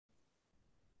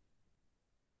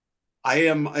I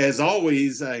am, as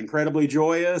always, incredibly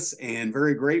joyous and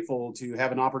very grateful to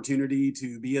have an opportunity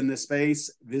to be in this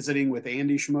space visiting with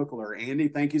Andy Schmuckler. Andy,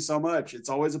 thank you so much. It's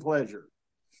always a pleasure.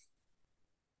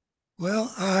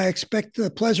 Well, I expect the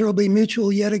pleasure will be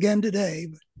mutual yet again today.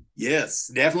 Yes,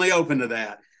 definitely open to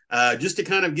that. Just to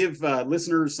kind of give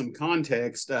listeners some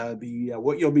context, the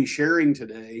what you'll be sharing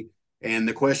today and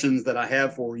the questions that I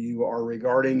have for you are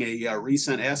regarding a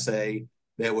recent essay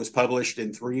that was published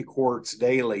in Three Quarks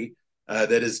Daily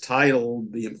that is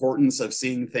titled "The Importance of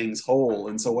Seeing Things Whole."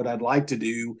 And so, what I'd like to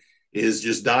do is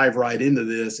just dive right into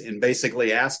this and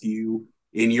basically ask you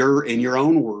in your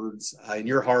own words, in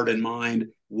your heart and mind,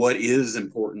 what is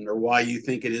important or why you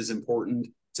think it is important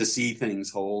to see things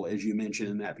whole, as you mentioned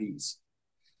in that piece.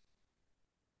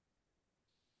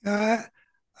 Uh,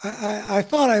 I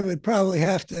thought I would probably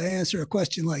have to answer a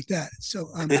question like that.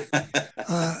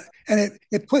 And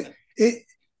it put it,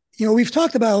 we've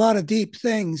talked about a lot of deep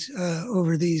things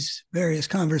over these various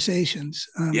conversations.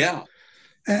 Yeah,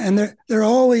 And they're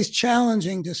always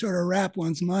challenging to sort of wrap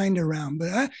one's mind around.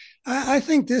 But I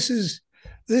think this is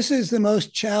the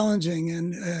most challenging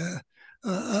and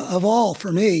of all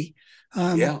for me.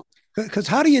 yeah, Because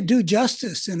how do you do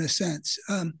justice in a sense?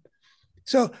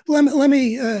 So let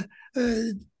me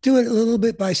do it a little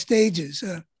bit by stages.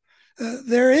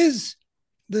 There is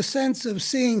the sense of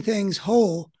seeing things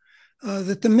whole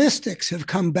that the mystics have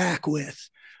come back with,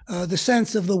 the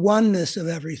sense of the oneness of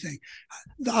everything.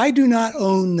 I do not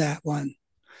own that one.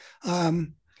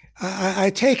 Um, I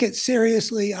take it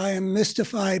seriously. I am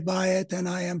mystified by it, and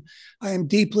I am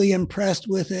deeply impressed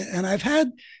with it. And I've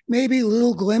had maybe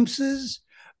little glimpses,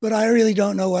 but I really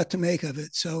don't know what to make of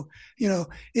it. So,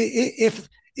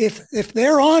 if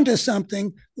they're onto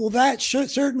something, well, that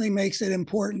certainly makes it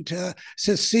important to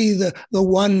see the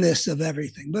oneness of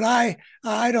everything. But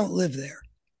I don't live there.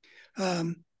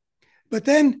 Um, but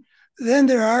then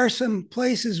there are some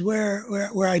places where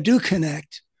I do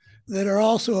connect that are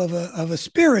also of a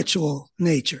spiritual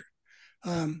nature.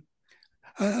 Um,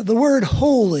 the word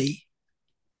holy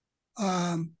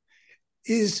um,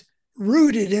 is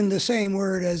rooted in the same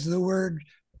word as the word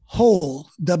whole,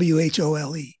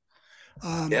 WHOLE.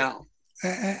 Um, yeah,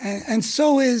 and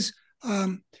so is,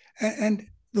 and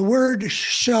the word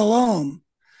shalom,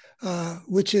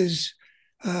 which is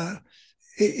uh,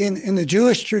 in the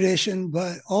Jewish tradition,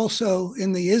 but also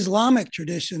in the Islamic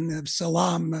tradition of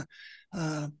salam.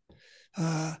 Uh,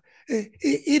 uh,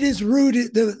 it is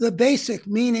rooted, the basic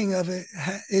meaning of it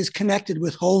is connected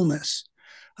with wholeness.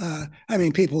 I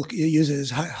mean, people use it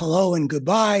as hello and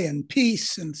goodbye and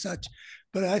peace and such,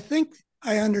 but I think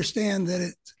I understand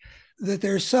that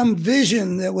there's some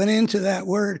vision that went into that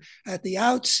word at the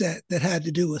outset that had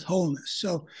to do with wholeness.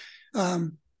 So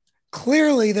um,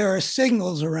 clearly, there are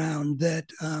signals around that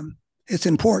it's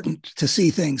important to see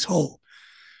things whole.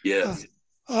 Uh, yes,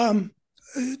 um,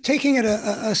 Taking it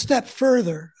a step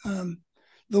further,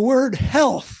 the word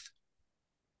health,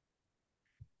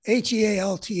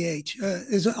 HEALTH,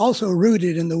 is also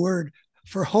rooted in the word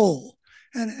for whole.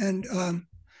 And, and, um,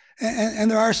 and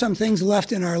there are some things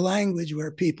left in our language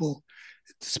where people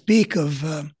speak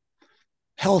of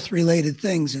health related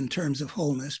things in terms of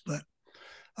wholeness. But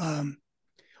um,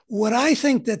 what I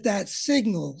think that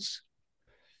signals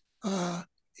uh,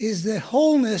 is that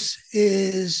wholeness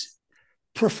is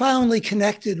profoundly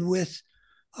connected with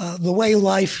the way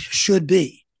life should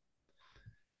be.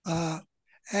 Uh,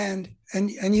 and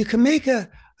you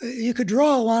could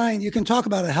draw a line. You can talk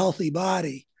about a healthy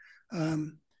body,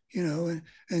 um,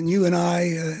 and you and I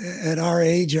at our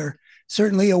age are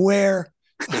certainly aware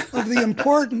of the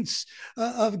importance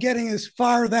of getting as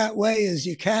far that way as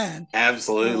you can. Uh,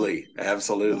 absolutely, but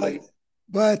absolutely.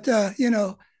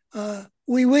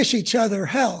 we wish each other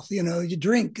health. You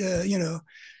drink,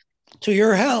 to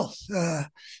your health.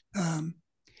 Um,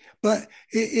 but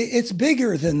it's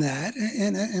bigger than that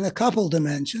in a couple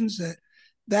dimensions.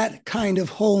 That kind of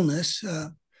wholeness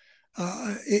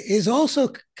is also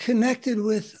connected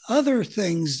with other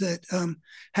things that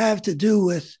have to do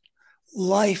with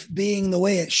life being the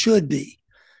way it should be.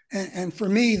 And for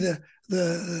me,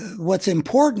 the what's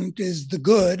important is the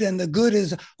good, and the good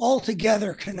is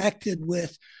altogether connected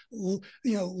with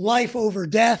life over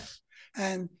death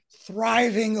and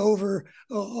thriving over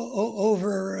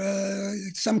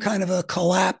some kind of a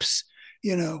collapse,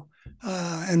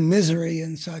 and misery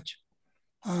and such.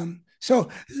 So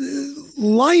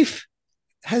life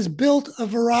has built a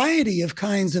variety of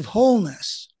kinds of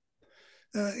wholeness.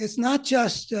 It's not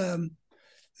just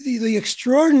the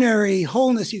extraordinary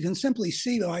wholeness you can simply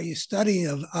see by you study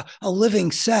of a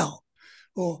living cell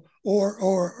or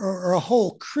a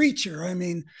whole creature. I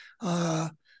mean,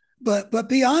 but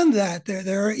beyond that,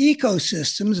 there are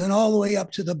ecosystems and all the way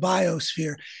up to the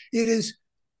biosphere. It is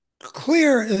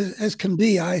clear as can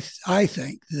be, I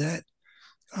think, that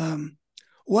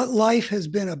what life has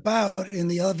been about in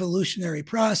the evolutionary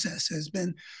process has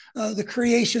been the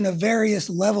creation of various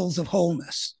levels of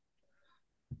wholeness.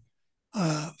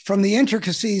 From the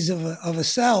intricacies of a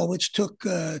cell, which took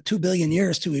 2 billion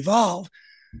years to evolve,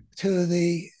 to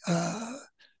the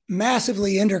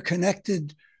massively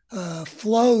interconnected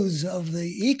flows of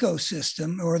the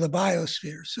ecosystem or the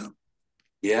biosphere. So,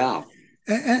 yeah.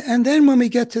 And then when we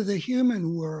get to the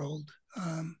human world,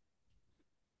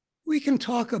 we can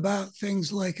talk about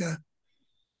things like a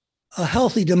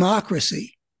healthy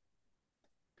democracy.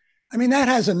 I mean, that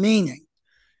has a meaning.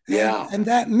 Yeah. And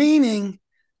that meaning,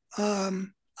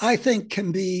 I think,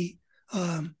 can be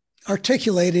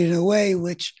articulated in a way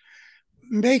which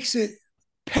makes it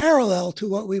parallel to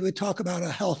what we would talk about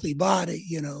a healthy body,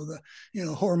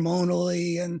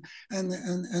 hormonally and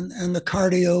the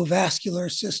cardiovascular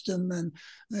system and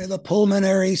the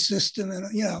pulmonary system, and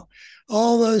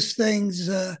all those things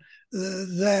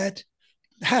that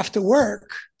have to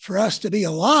work for us to be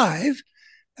alive,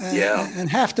 and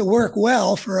have to work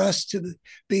well for us to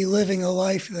be living a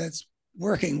life that's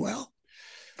working well.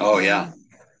 Oh yeah.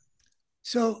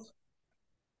 So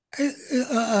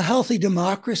a healthy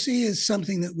democracy is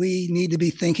something that we need to be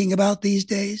thinking about these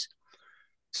days.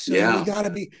 So we got to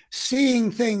be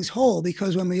seeing things whole,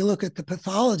 because when we look at the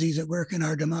pathologies that work in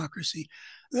our democracy,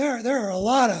 there are a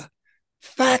lot of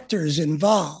factors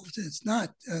involved. It's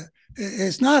not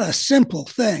a simple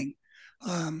thing.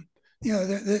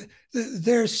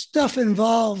 There's stuff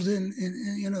involved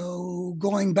in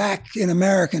going back in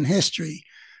American history,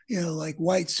 like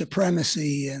white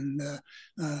supremacy, and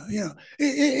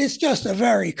it's just a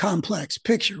very complex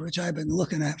picture, which I've been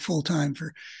looking at full time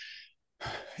for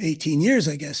 18 years,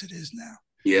 I guess it is now.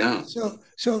 Yeah. So,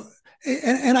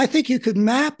 and I think you could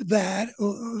map that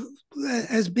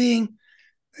as being,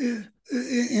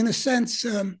 in a sense,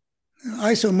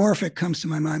 isomorphic comes to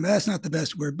my mind, but that's not the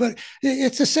best word. But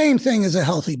it's the same thing as a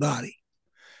healthy body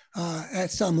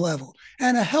at some level,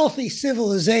 and a healthy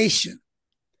civilization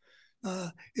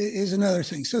is another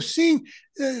thing. So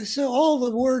so all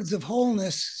the words of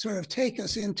wholeness sort of take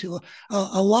us into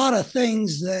a lot of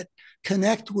things that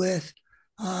connect with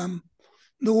the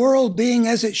world being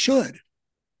as it should.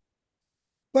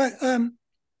 But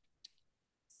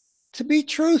to be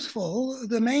truthful,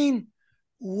 the main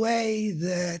way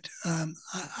that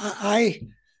I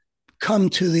come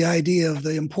to the idea of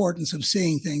the importance of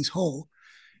seeing things whole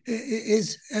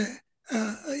is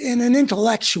in an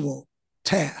intellectual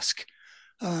task.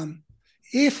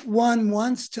 If one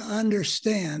wants to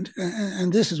understand,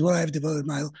 and this is what I've devoted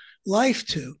my life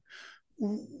to,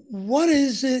 what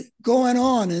is it going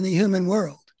on in the human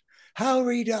world? How are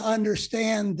we to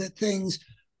understand that things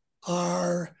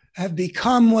have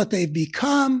become what they've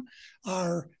become,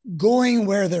 are going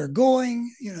where they're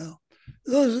going?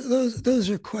 Those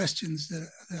are questions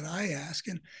that I ask,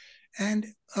 and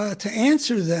to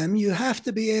answer them, you have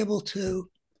to be able to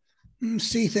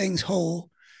see things whole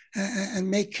and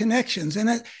make connections.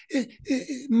 And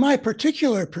my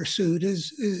particular pursuit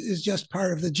is just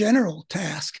part of the general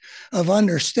task of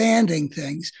understanding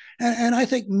things. And I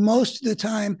think most of the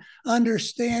time,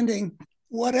 understanding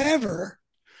whatever,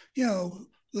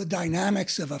 the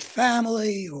dynamics of a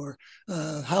family, or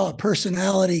how a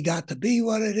personality got to be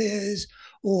what it is,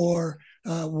 or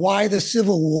why the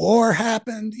Civil War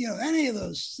happened, any of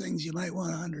those things you might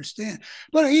want to understand.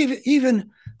 But even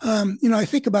I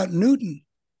think about Newton.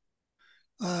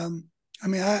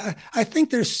 I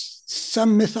think there's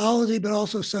some mythology, but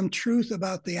also some truth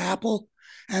about the apple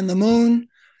and the moon,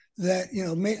 that,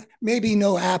 maybe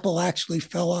no apple actually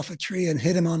fell off a tree and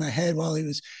hit him on the head while he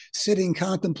was sitting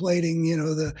contemplating,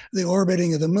 the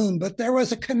orbiting of the moon. But there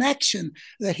was a connection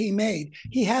that he made.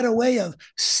 He had a way of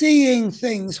seeing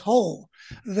things whole,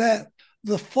 that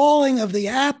the falling of the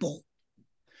apple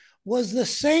was the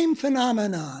same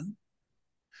phenomenon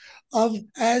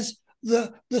as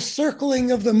the circling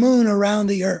of the moon around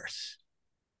the earth.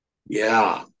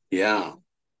 Yeah.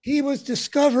 He was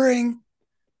discovering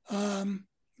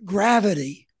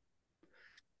gravity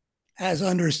as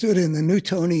understood in the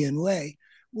Newtonian way,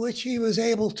 which he was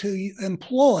able to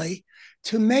employ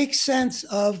to make sense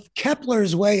of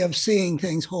Kepler's way of seeing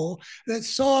things whole, that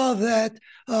saw that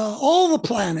all the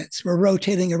planets were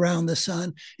rotating around the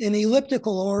sun in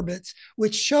elliptical orbits,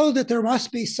 which showed that there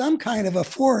must be some kind of a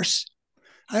force.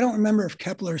 I don't remember if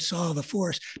Kepler saw the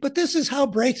force, but this is how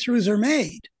breakthroughs are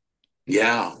made.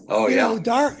 Yeah. Oh, yeah.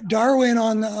 Darwin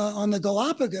on the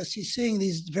Galapagos, he's seeing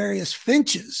these various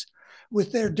finches,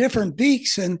 with their different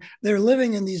beaks, and they're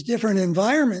living in these different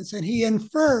environments. And he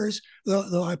infers,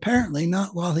 though apparently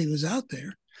not while he was out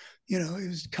there, he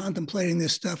was contemplating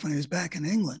this stuff when he was back in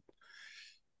England,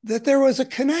 that there was a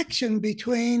connection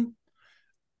between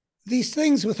these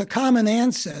things with a common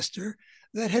ancestor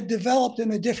that had developed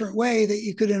in a different way, that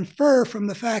you could infer from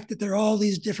the fact that there are all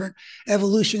these different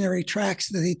evolutionary tracks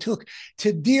that he took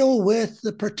to deal with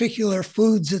the particular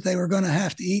foods that they were going to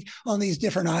have to eat on these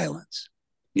different islands.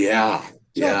 Yeah.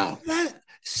 So that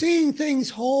seeing things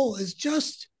whole is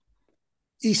just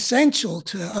essential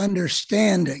to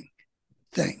understanding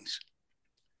things.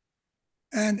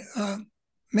 And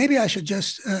maybe I should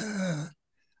just let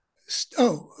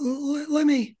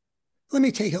me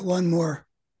take it one more.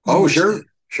 Sure.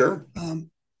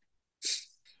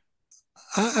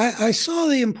 I saw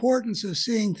the importance of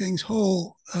seeing things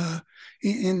whole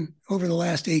in over the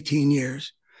last 18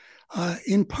 years,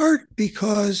 in part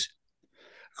because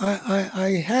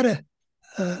I had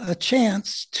a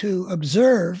chance to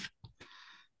observe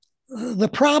the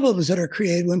problems that are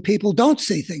created when people don't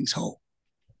see things whole.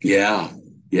 Yeah.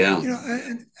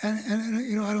 And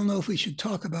I don't know if we should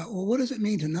talk about, well, what does it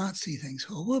mean to not see things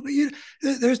whole? Well, but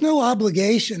there's no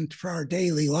obligation for our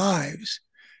daily lives,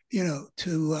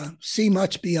 to see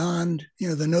much beyond,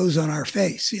 the nose on our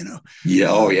face,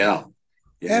 Yeah.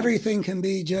 Everything can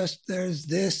be just, there's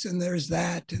this and there's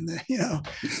that. And,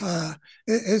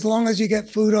 as long as you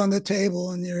get food on the table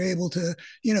and you're able to,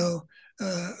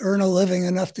 earn a living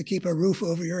enough to keep a roof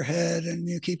over your head and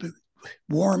you keep it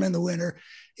warm in the winter,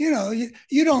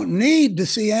 you don't need to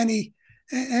see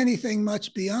anything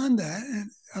much beyond that.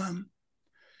 And,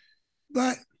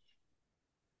 but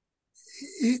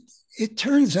it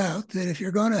turns out that if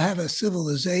you're going to have a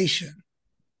civilization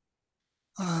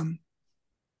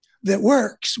that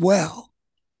works well,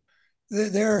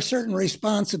 there are certain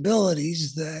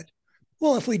responsibilities that,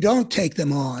 well, if we don't take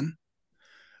them on,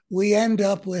 we end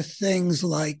up with things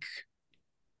like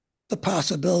the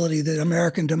possibility that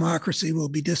American democracy will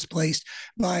be displaced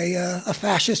by a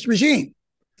fascist regime.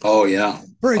 Oh, yeah.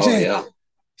 For example.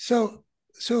 So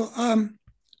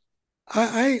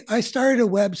I started a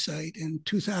website in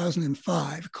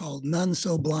 2005 called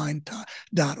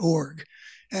nonesoblind.org,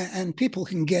 and people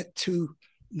can get to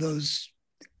those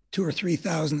 2,000 or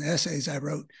 3,000 essays I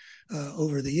wrote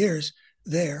over the years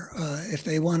there if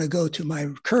they want to go to my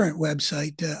current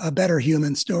website,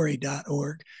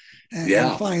 abetterhumanstory.org.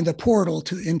 And find the portal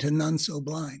into None So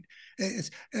Blind.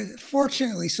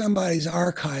 Fortunately, somebody's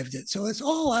archived it, so it's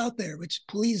all out there, which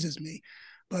pleases me.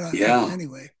 But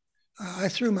anyway, I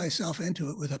threw myself into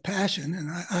it with a passion,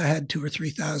 and I had 2,000 or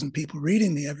 3,000 people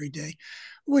reading me every day,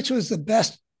 which was the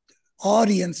best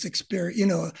audience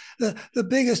experience, the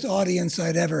biggest audience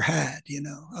I'd ever had.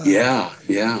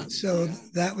 So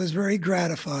that was very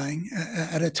gratifying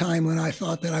at a time when I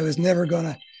thought that I was never going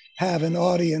to have an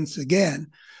audience again.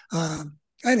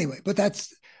 Anyway, but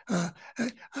that's I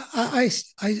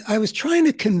was trying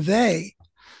to convey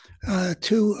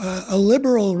to a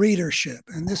liberal readership,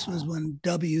 and this was when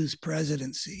W's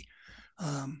presidency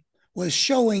was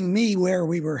showing me where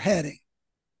we were heading,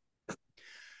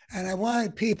 and I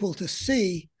wanted people to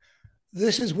see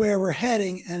this is where we're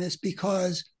heading, and it's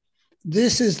because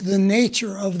this is the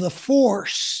nature of the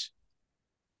force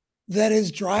that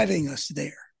is driving us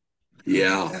there.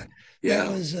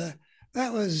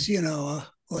 That was,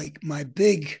 like my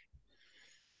big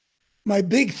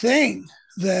thing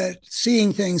that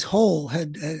seeing things whole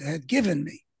had given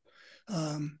me.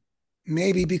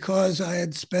 Maybe because I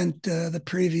had spent the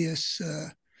previous,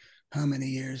 how many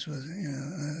years was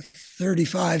it?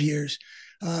 35 years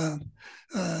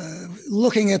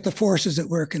looking at the forces at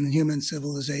work in human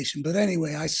civilization. But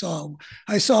anyway, I saw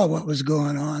what was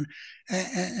going on,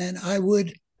 and I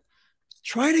would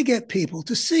try to get people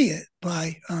to see it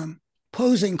by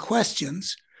posing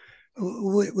questions,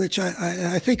 which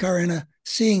I think are in a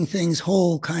seeing things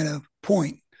whole kind of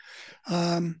point.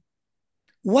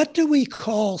 What do we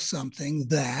call something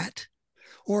that,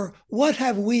 or what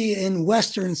have we in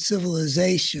Western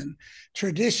civilization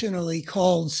traditionally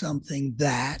called something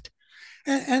that?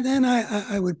 And then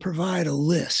I would provide a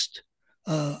list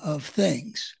of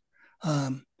things,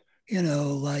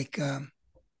 like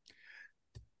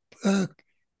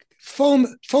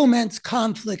foments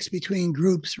conflicts between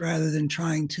groups rather than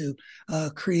trying to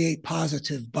create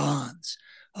positive bonds.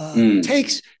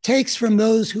 Takes from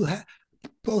those who have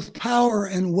both power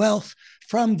and wealth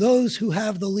from those who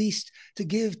have the least to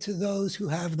give to those who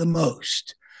have the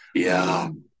most.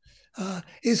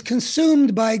 Is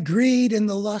consumed by greed and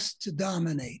the lust to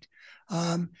dominate.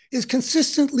 Is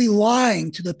consistently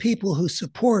lying to the people who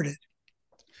support it.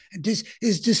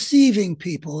 is deceiving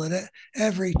people at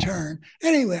every turn.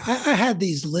 Anyway, I had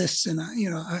these lists, and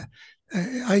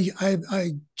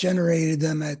I generated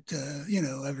them at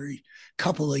every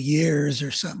couple of years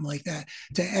or something like that,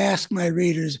 to ask my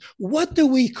readers, what do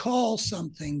we call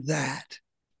something that?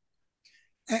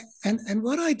 And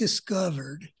what I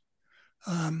discovered,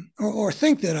 or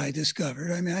think that I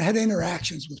discovered, I mean, I had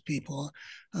interactions with people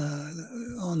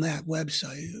on that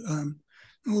website,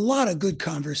 a lot of good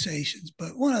conversations.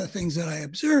 But one of the things that I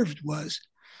observed was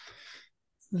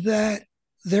that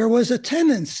there was a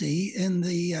tendency in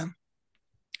the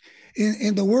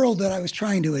world that I was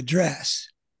trying to address,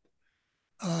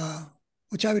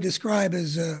 which I would describe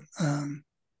as the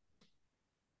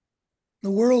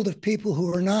world of people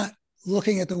who are not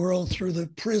looking at the world through the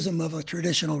prism of a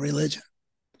traditional religion.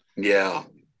 Yeah,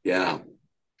 yeah.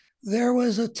 There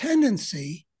was a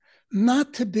tendency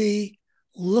not to be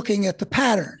looking at the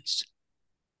patterns,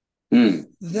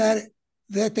 that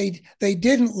they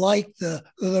didn't like the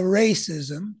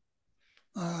racism,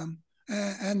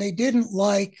 and they didn't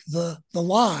like the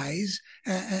lies,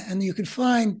 and you could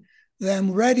find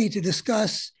them ready to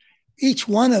discuss each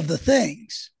one of the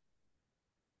things,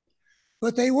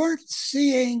 but they weren't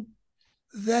seeing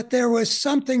that there was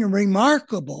something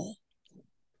remarkable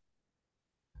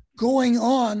going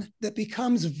on that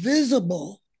becomes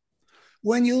visible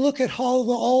when you look at how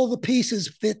all the pieces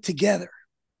fit together.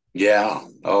 Yeah.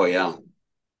 Oh, yeah.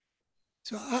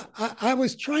 So I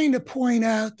was trying to point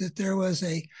out that there was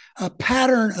a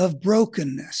pattern of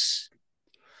brokenness,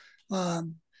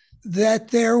 that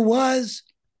there was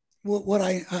what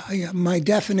my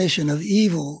definition of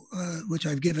evil, which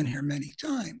I've given here many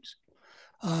times,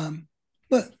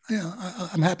 but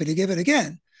I'm happy to give it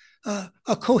again.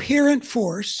 A coherent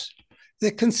force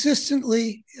that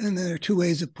consistently, and there are two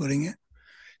ways of putting it,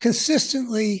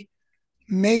 consistently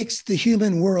makes the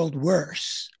human world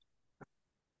worse,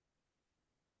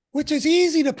 which is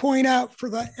easy to point out for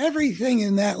everything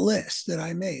in that list that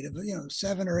I made of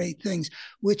 7 or 8 things,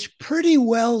 which pretty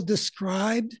well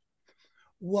described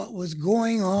what was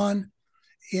going on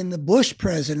in the Bush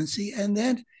presidency, and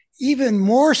then even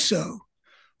more so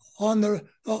on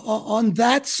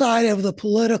that side of the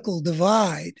political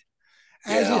divide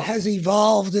as it has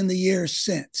evolved in the years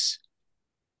since.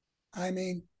 I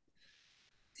mean,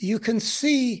 you can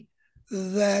see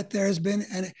that there's been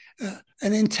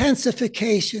an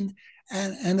intensification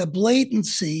and a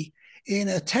blatancy in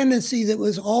a tendency that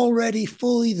was already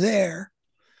fully there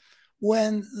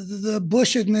when the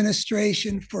Bush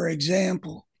administration, for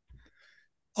example,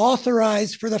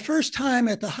 authorized for the first time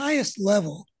at the highest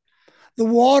level the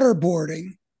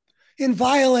waterboarding in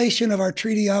violation of our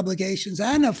treaty obligations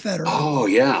and of federal law. Oh,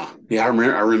 yeah. Yeah, I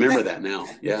remember that now.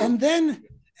 Yeah.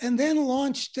 And then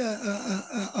launched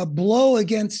a blow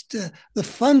against the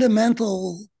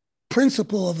fundamental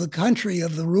principle of the country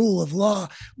of the rule of law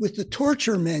with the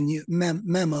torture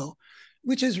memo,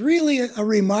 which is really a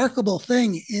remarkable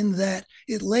thing in that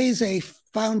it lays a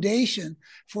foundation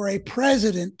for a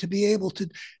president to be able to,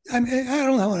 I mean, I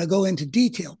don't want to go into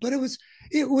detail, but it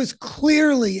was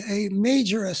clearly a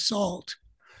major assault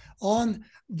on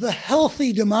the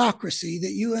healthy democracy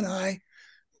that you and I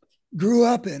grew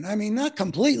up in. I mean, not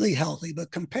completely healthy,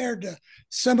 but compared to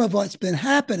some of what's been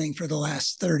happening for the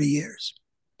last 30 years.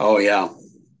 Oh, yeah.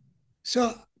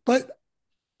 So, but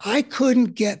I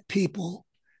couldn't get people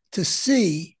to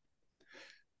see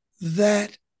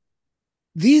that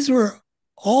these were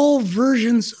all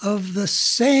versions of the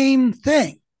same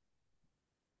thing.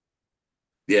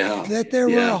 Yeah. That there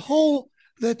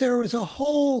was a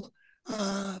whole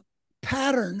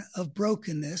pattern of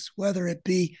brokenness, whether it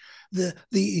be the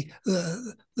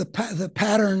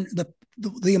pattern,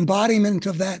 the embodiment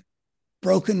of that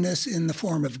brokenness in the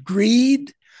form of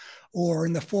greed, or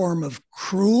in the form of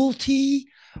cruelty,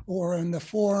 or in the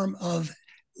form of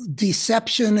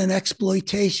deception and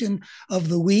exploitation of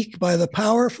the weak by the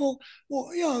powerful,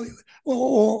 or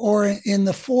in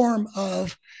the form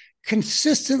of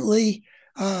consistently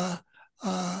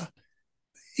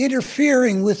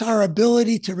interfering with our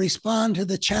ability to respond to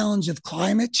the challenge of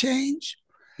climate change.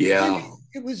 Yeah.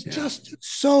 It was just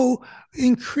so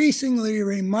increasingly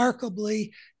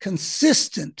remarkably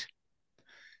consistent.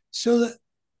 So that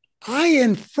I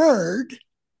inferred,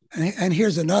 and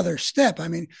here's another step. I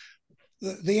mean,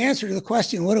 the answer to the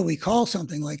question, what do we call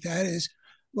something like that, is,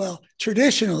 well,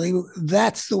 traditionally,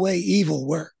 that's the way evil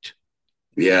worked.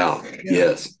 Yeah. You know,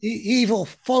 Yes. evil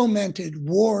fomented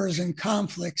wars and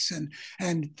conflicts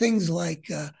and things like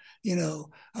you know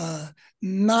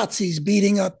Nazis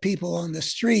beating up people on the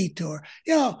street, or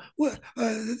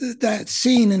that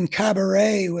scene in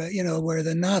Cabaret where where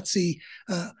the Nazi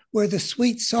where the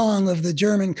sweet song of the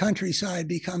German countryside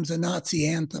becomes a Nazi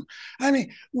anthem. I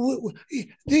mean,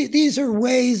 these are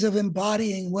ways of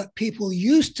embodying what people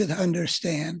used to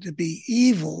understand to be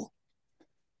evil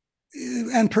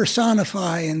and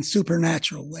personify in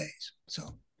supernatural ways.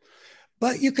 So,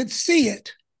 but you could see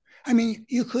it. I mean,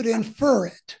 you could infer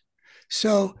it.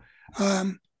 So,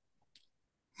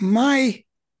 my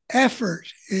effort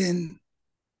in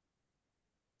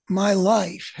my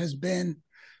life has been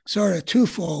sort of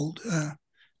twofold.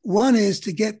 One is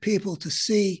to get people to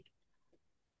see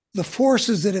the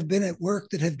forces that have been at work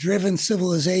that have driven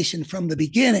civilization from the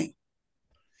beginning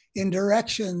in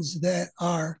directions that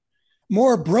are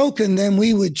more broken than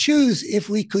we would choose if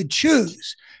we could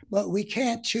choose. But we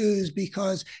can't choose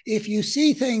because if you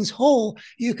see things whole,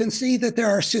 you can see that there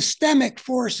are systemic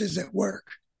forces at work.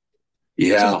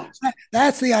 Yeah. So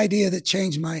that's the idea that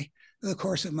changed the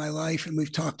course of my life, and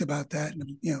we've talked about that.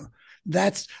 And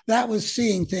that was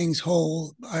seeing things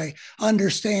whole by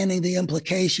understanding the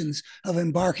implications of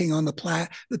embarking on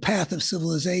the path of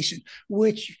civilization,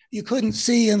 which you couldn't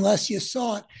see unless you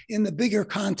saw it in the bigger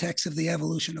context of the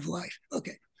evolution of life.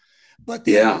 Okay. But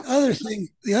Yeah.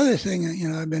 the other thing,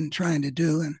 I've been trying to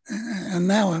do, and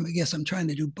now I guess I'm trying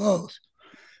to do both,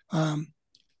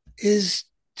 is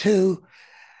to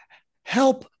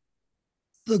help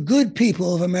the good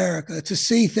people of America to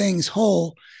see things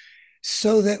whole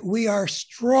so that we are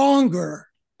stronger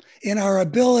in our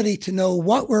ability to know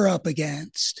what we're up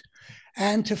against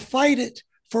and to fight it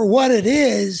for what it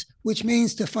is, which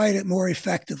means to fight it more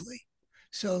effectively.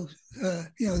 So,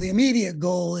 the immediate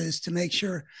goal is to make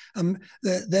sure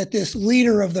that this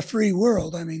leader of the free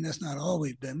world, I mean, that's not all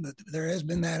we've been, but there has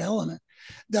been that element,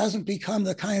 doesn't become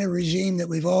the kind of regime that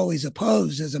we've always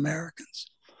opposed as Americans.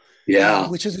 Yeah.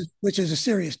 Which is a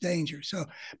serious danger. So,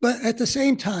 but at the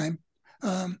same time,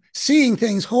 seeing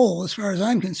things whole, as far as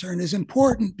I'm concerned, is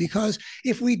important, because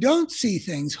if we don't see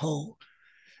things whole,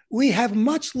 we have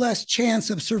much less chance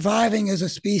of surviving as a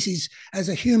species, as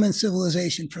a human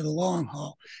civilization for the long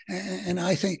haul. And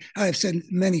I think I've said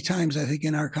many times, I think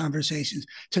in our conversations,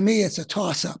 to me, it's a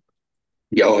toss up.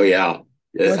 Oh, yeah.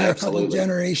 Whether a couple of Absolutely.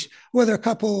 generations, whether a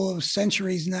couple of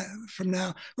centuries from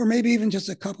now, or maybe even just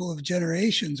a couple of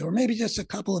generations, or maybe just a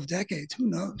couple of decades, who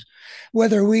knows?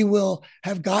 Whether we will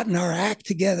have gotten our act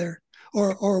together,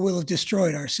 or will have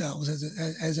destroyed ourselves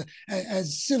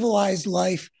as civilized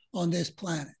life on this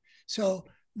planet. So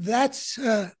that's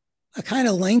a kind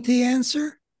of lengthy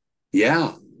answer,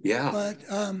 Yeah. Yeah. but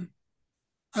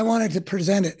I wanted to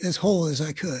present it as whole as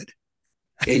I could.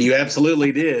 And you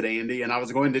absolutely did, Andy. And I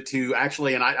was going to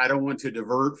actually, and I don't want to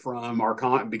divert from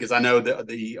our because I know that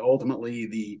the ultimately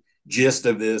the gist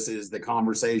of this is the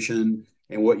conversation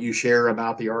and what you share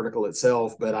about the article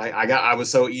itself. But I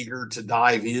was so eager to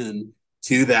dive in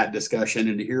to that discussion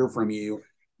and to hear from you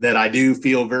that I do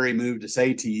feel very moved to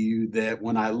say to you that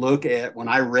when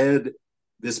I read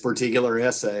this particular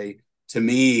essay, to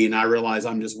me, and I realize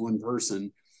I'm just one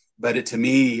person, but to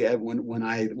me, when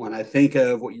I think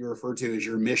of what you refer to as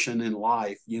your mission in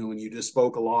life, and you just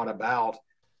spoke a lot about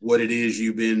what it is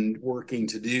you've been working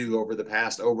to do over the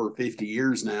past over 50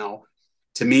 years now.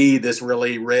 To me, this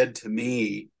really read to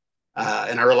me,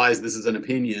 and I realize this is an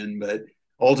opinion, but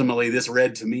ultimately this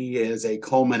read to me as a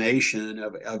culmination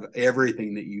of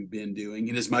everything that you've been doing,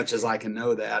 in as much as I can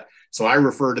know that. So I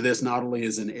refer to this not only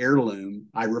as an heirloom,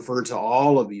 I refer to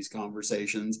all of these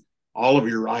conversations, all of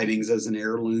your writings, as an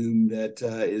heirloom that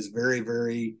is very,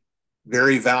 very,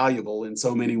 very valuable in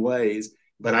so many ways.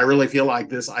 But I really feel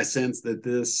like I sense that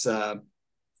this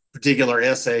particular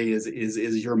essay is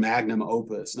your magnum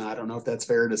opus. Now, I don't know if that's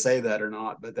fair to say that or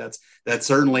not, but that's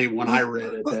certainly, when I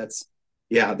read it,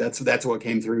 that's what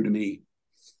came through to me.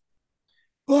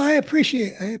 Well, I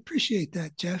appreciate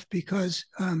that, Jeff, because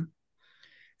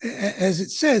as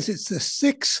it says, it's the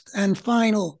sixth and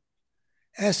final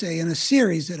essay in a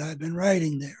series that I've been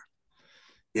writing there.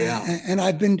 Yeah. And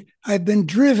I've been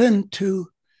driven to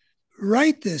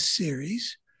write this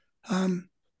series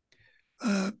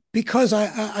because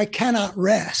I cannot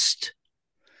rest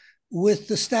with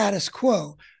the status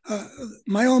quo.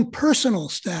 My own personal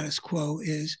status quo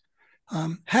is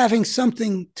having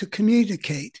something to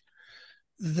communicate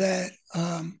that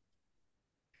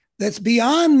that's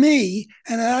beyond me,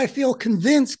 and that I feel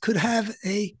convinced could have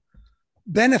a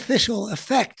beneficial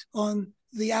effect on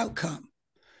the outcome.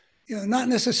 Not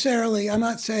necessarily, I'm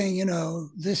not saying,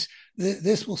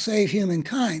 this will save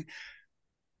humankind,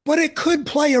 but it could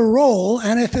play a role.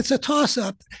 And if it's a toss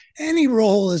up, any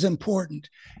role is important.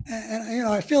 And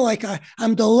I feel like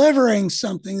I'm delivering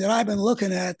something that I've been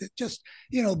looking at that just,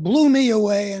 blew me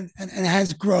away and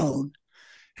has grown.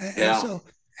 And Yeah. so,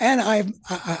 and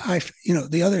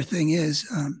the other thing is,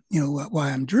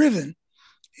 why I'm driven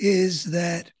is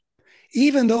that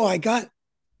even though I got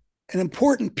an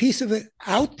important piece of it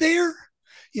out there,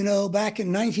 back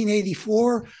in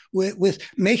 1984 with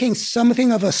making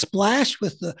something of a splash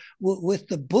with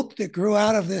the book that grew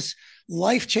out of this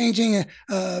life-changing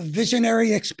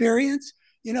visionary experience.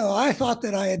 I thought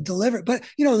that I had delivered, but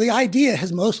the idea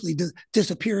has mostly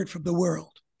disappeared from the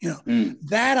world.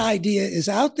 That idea is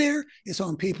out there. It's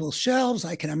on people's shelves.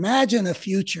 I can imagine a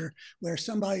future where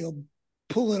somebody will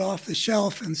pull it off the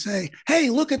shelf and say, hey,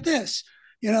 look at this.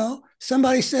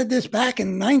 Somebody said this back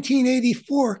in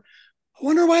 1984. I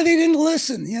wonder why they didn't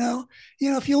listen.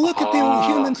 If you look at the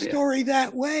human story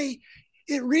that way,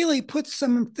 it really puts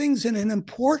some things in an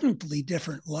importantly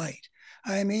different light.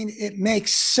 I mean, it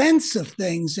makes sense of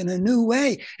things in a new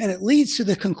way. And it leads to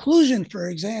the conclusion, for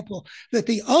example, that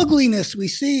the ugliness we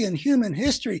see in human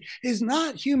history is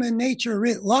not human nature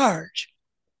writ large.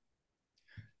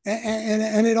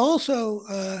 And it also,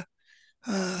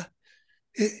 in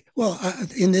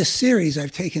this series,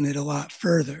 I've taken it a lot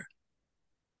further.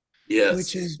 Yes.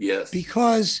 Which is yes.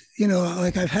 because,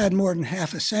 like I've had more than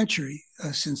half a century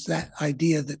since that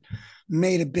idea that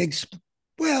made a big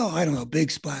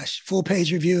splash, full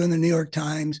page review in the New York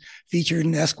Times, featured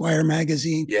in Esquire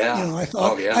magazine. Yeah. I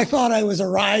thought I was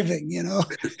arriving,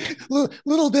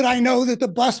 little did I know that the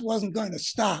bus wasn't going to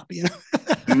stop,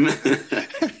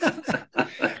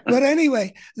 But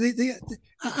anyway,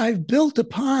 I've built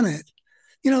upon it.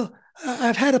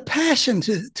 I've had a passion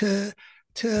to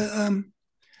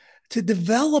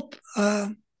develop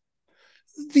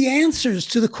the answers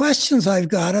to the questions I've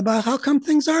got about how come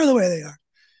things are the way they are.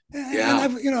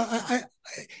 And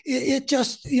it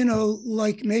just,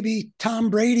 like maybe Tom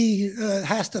Brady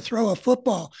has to throw a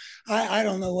football. I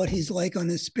don't know what he's like on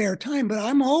his spare time, but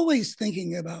I'm always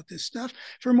thinking about this stuff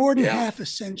for more than half a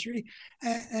century.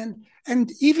 And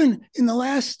even in the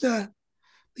last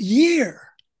year,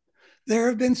 there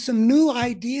have been some new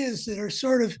ideas that are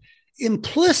sort of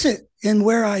implicit in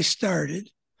where I started.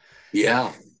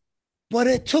 Yeah. But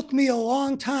it took me a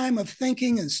long time of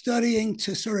thinking and studying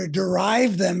to sort of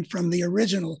derive them from the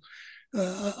original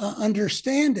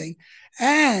understanding.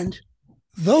 And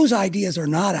those ideas are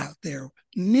not out there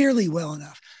nearly well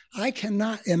enough. I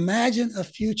cannot imagine a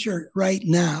future right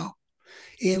now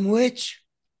in which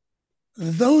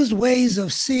those ways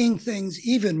of seeing things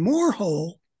even more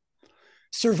whole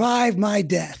survive my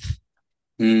death.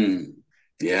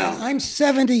 Yeah. And I'm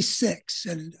 76,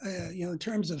 and in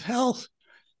terms of health,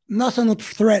 nothing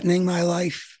threatening my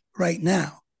life right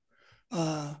now.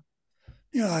 I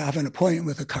have an appointment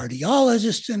with a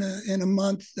cardiologist in a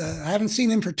month. I haven't seen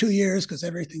him for 2 years because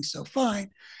everything's so fine.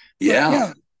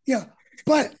 Yeah.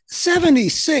 But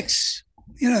 76,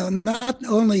 not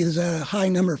only is that a high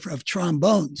number of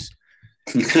trombones.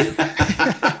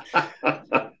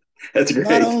 That's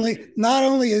great. Not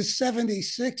only is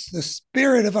 76 the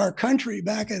spirit of our country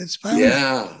back at its founding.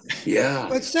 Yeah.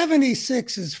 But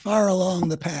 76 is far along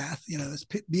the path. It's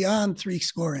beyond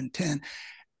 70.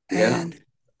 And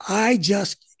I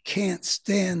just can't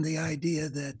stand the idea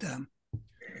that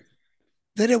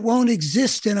it won't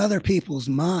exist in other people's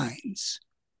minds.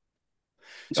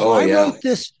 So I wrote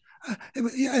this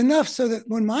enough so that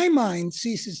when my mind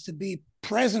ceases to be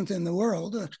present in the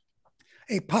world,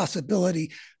 a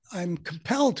possibility I'm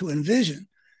compelled to envision,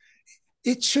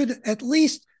 it should at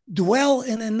least dwell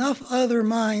in enough other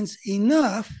minds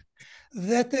enough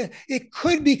that it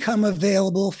could become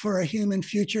available for a human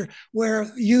future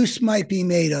where use might be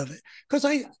made of it. Because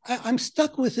I'm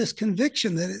stuck with this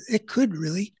conviction that it could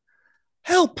really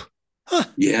help.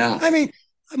 Yeah. I mean,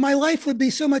 my life would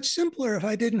be so much simpler if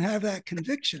I didn't have that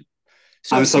conviction.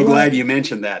 So I'm so glad you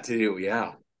mentioned that too.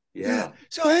 Yeah.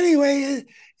 So anyway,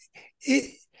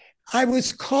 I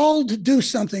was called to do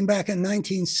something back in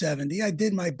 1970. I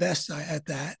did my best at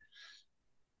that.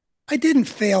 I didn't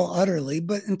fail utterly,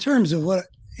 but in terms of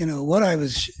what I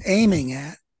was aiming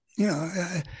at,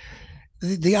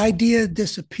 the idea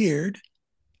disappeared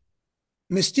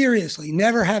mysteriously,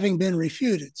 never having been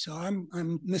refuted. So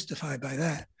I'm mystified by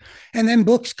that. And then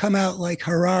books come out like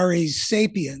Harari's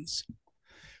 *Sapiens*,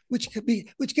 which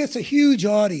gets a huge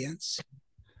audience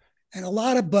and a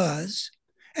lot of buzz.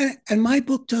 And my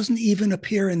book doesn't even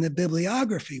appear in the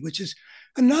bibliography, which is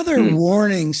another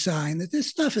warning sign that this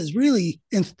stuff is really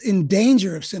in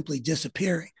danger of simply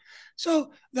disappearing.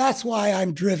 So that's why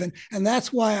I'm driven. And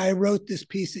that's why I wrote this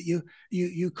piece that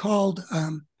you called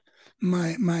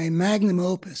my magnum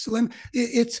opus. So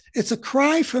it's a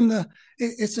cry from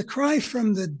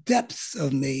the depths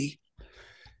of me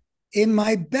in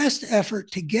my best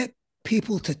effort to get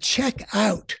people to check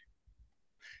out,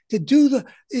 to do those.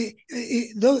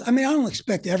 I mean, I don't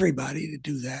expect everybody to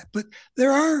do that, but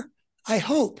there are, I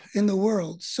hope, in the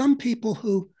world, some people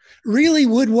who really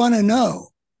would want to know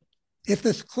if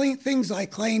the things I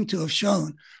claim to have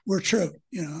shown were true.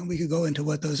 And we could go into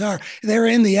what those are. They're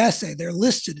in the essay. They're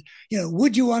listed.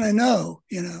 Would you want to know?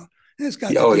 And it's got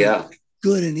to do with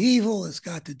good and evil. It's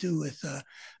got to do with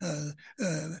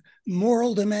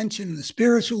moral dimension, the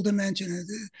spiritual dimension.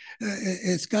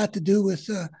 It's got to do with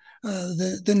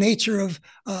the nature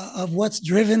of what's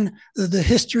driven the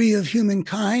history of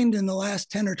humankind in the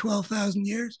last 10 or 12,000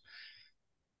 years.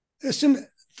 There's some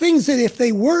things that, if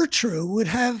they were true, would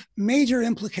have major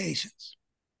implications.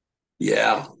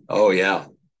 Yeah. Oh, yeah.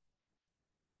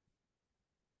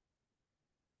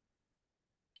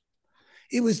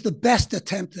 It was the best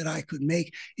attempt that I could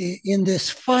make in this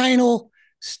final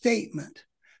statement.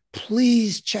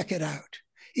 Please check it out.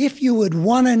 If you would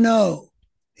want to know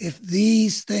if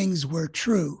these things were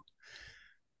true,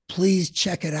 please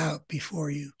check it out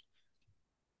before you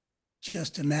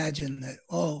just imagine that,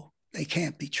 oh, they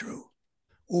can't be true.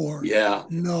 Or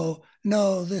no,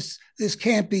 this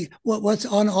can't be what's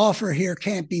on offer here,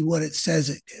 can't be what it says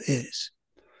it is.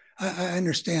 I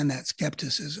understand that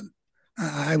skepticism.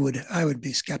 I would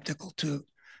be skeptical too.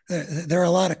 There are a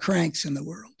lot of cranks in the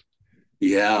world.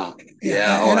 Yeah.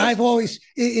 And I've always,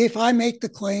 if I make the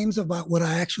claims about what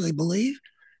I actually believe,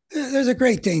 there's a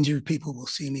great danger people will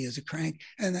see me as a crank,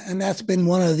 and that's been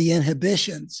one of the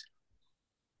inhibitions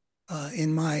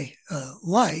in my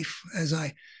life as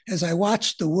I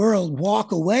watched the world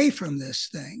walk away from this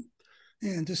thing,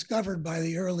 and discovered by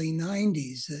the early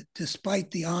 90s that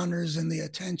despite the honors and the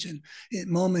attention it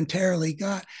momentarily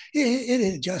got,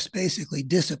 it had just basically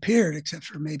disappeared, except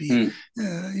for maybe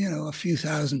a few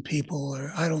thousand people,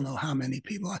 or I don't know how many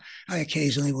people. I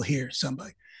occasionally will hear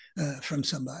somebody from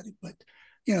somebody, but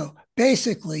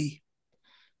basically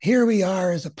here we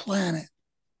are as a planet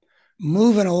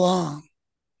moving along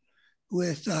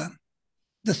with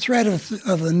the threat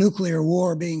of a nuclear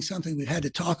war being something we've had to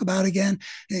talk about again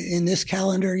in this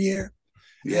calendar year.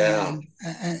 Yeah.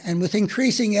 And with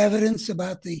increasing evidence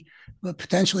about the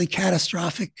potentially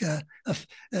catastrophic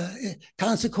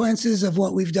consequences of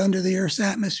what we've done to the Earth's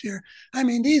atmosphere. I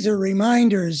mean, these are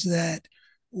reminders that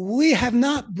we have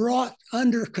not brought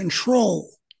under control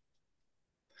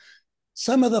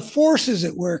some of the forces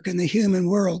at work in the human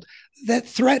world that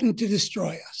threaten to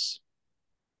destroy us.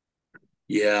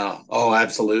 Yeah. Oh,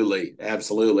 absolutely.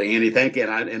 Absolutely. Andy, thank you.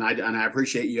 And I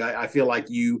appreciate you. I feel like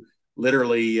you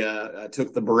literally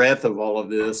took the breadth of all of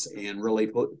this and really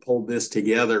pulled this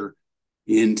together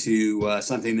into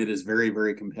something that is very,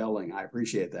 very compelling. I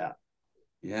appreciate that.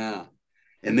 Yeah.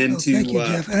 And then thank you,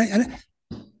 Jeff.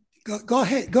 Go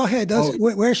ahead.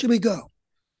 Where should we go?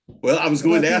 Well, I was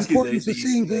going to ask you the importance of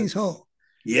seeing things whole.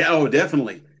 Yeah. Oh,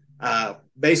 definitely.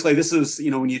 Basically, this is,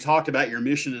 when you talked about your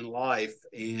mission in life,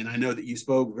 and I know that you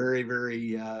spoke very,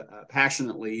 very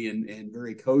passionately and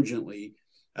very cogently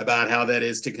about how that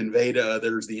is to convey to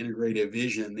others the integrative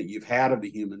vision that you've had of the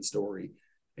human story.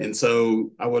 And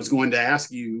so I was going to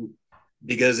ask you,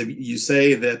 because you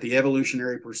say that the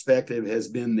evolutionary perspective has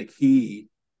been the key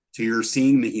to your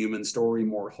seeing the human story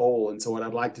more whole. And so what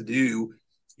I'd like to do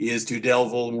is to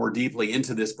delve a little more deeply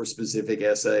into this specific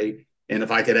essay. And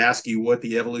if I could ask you what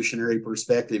the evolutionary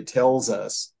perspective tells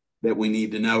us that we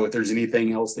need to know, if there's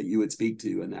anything else that you would speak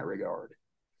to in that regard.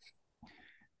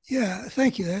 Yeah,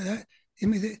 thank you.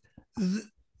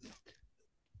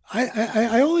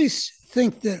 I always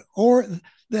think that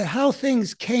how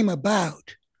things came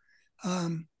about,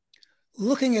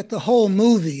 looking at the whole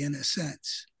movie in a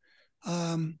sense,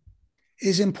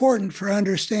 is important for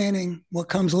understanding what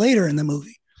comes later in the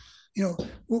movie.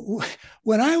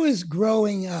 When I was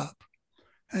growing up,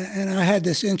 and I had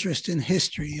this interest in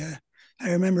history. I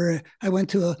remember I went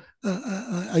to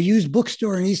a used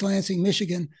bookstore in East Lansing,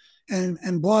 Michigan,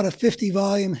 and bought a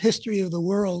 50-volume history of the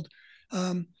world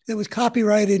that was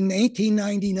copyrighted in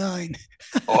 1899.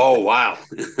 Oh, wow.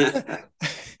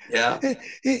 Yeah.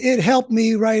 It helped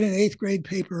me write an 8th grade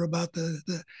paper about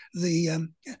the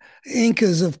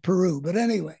Incas of Peru. But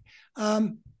anyway,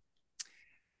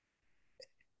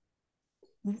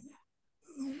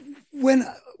 when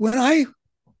I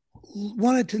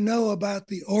wanted to know about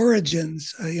the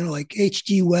origins, like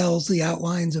H.G. Wells, The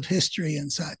Outlines of History and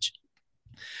such,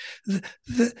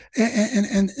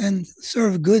 and sort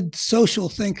of good social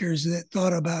thinkers that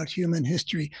thought about human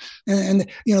history, and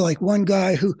like one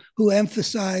guy who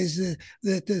emphasized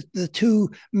that the two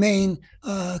main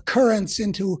currents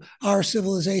into our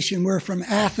civilization were from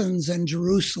Athens and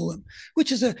Jerusalem,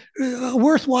 which is a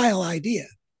worthwhile idea.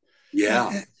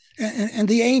 Yeah. And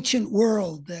the ancient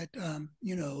world that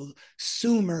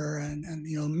Sumer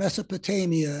and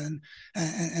Mesopotamia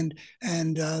and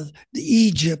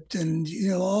Egypt and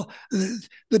all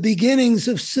the beginnings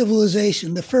of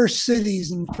civilization, the first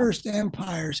cities and first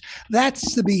empires.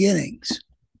 That's the beginnings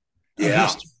of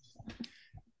history.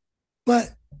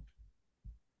 But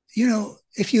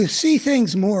if you see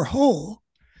things more whole,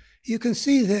 you can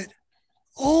see that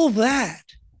all that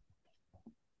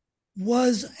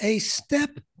was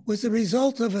the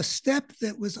result of a step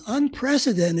that was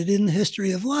unprecedented in the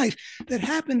history of life that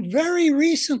happened very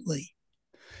recently.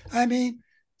 I mean,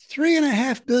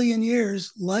 3.5 billion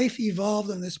years, life evolved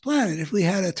on this planet. If we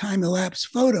had a time-elapsed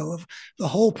photo of the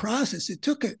whole process, it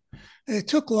took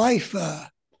life,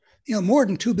 more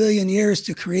than 2 billion years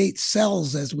to create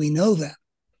cells as we know them.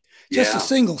 Just a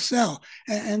single cell.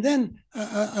 And then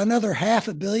another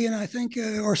 500 million, I think,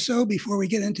 or so before we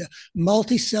get into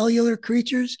multicellular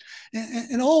creatures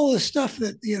and all the stuff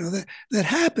that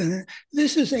happened.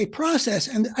 This is a process.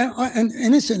 And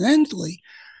incidentally,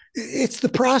 it's the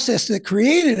process that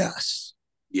created us.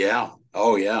 Yeah.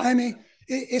 Oh, yeah. I mean,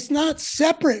 it's not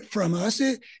separate from us.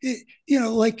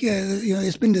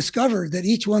 It's been discovered that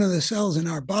each one of the cells in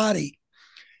our body,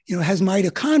 has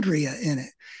mitochondria in it.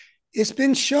 It's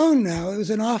been shown now. It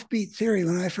was an offbeat theory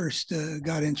when I first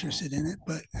got interested in it,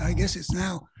 but I guess it's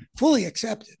now fully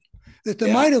accepted that the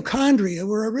mitochondria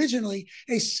were originally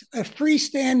a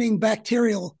freestanding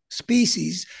bacterial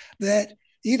species that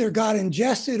either got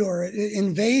ingested or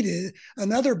invaded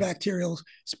another bacterial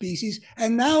species,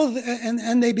 and now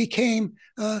and they became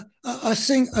a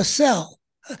cell.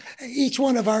 Each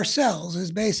one of our cells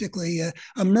is basically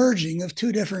a merging of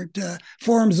two different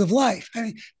forms of life. I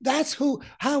mean, that's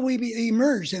how we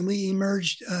emerged, and we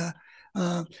emerged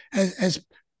as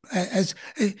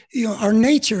our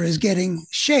nature is getting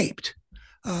shaped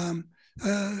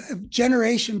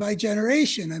generation by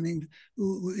generation. I mean,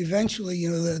 eventually,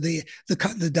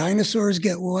 the dinosaurs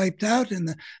get wiped out,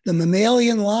 and the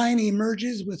mammalian line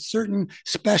emerges with certain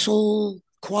special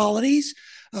qualities.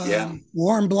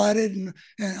 Warm-blooded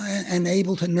and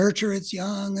able to nurture its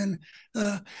young,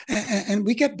 and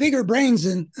we get bigger brains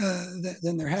than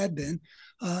there had been.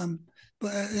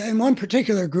 But in one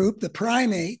particular group, the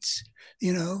primates,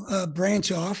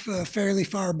 branch off fairly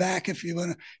far back, if you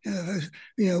want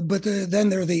to, but then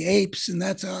there are the apes, and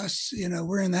that's us.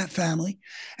 We're in that family,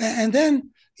 and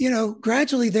then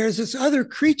gradually there's this other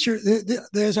creature.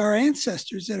 There's our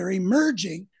ancestors that are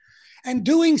emerging and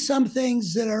doing some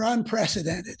things that are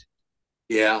unprecedented.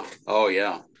 Yeah. Oh,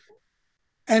 yeah.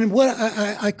 And what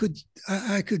I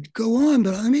could go on,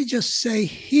 but let me just say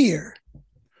here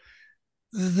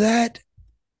that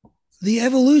the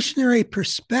evolutionary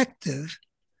perspective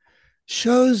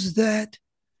shows that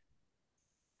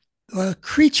a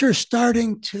creature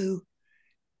starting to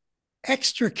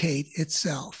extricate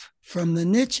itself from the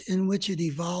niche in which it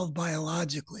evolved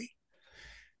biologically,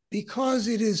 because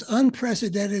it is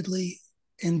unprecedentedly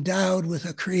endowed with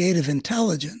a creative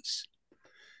intelligence,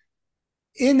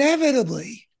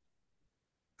 inevitably,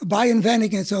 by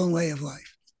inventing its own way of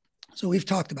life. So we've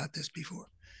talked about this before.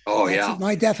 Oh, That's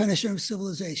my definition of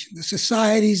civilization. The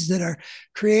societies that are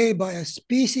created by a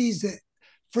species that,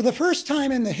 for the first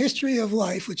time in the history of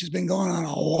life, which has been going on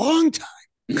a long time,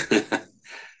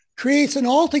 creates an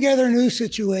altogether new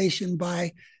situation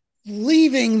by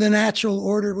leaving the natural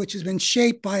order, which has been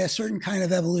shaped by a certain kind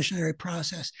of evolutionary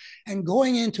process, and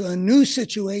going into a new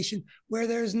situation where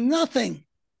there's nothing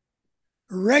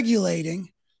regulating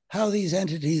how these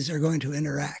entities are going to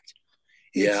interact.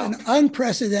 It's an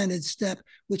unprecedented step,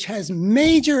 which has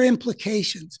major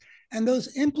implications. And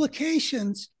those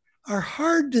implications are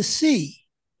hard to see.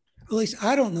 At least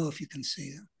I don't know if you can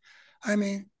see them. I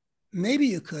mean, maybe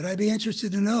you could. I'd be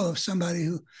interested to know if somebody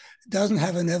who doesn't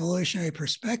have an evolutionary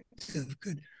perspective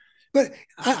could. But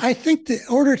I think that in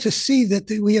order to see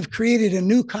that we have created a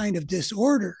new kind of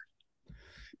disorder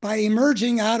by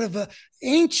emerging out of an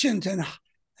ancient and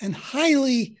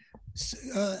highly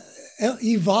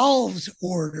evolved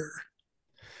order.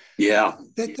 Yeah.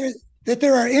 That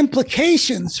there are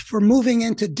implications for moving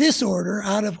into disorder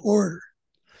out of order.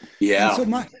 Yeah.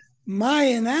 And so my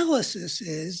analysis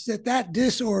is that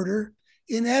disorder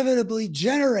inevitably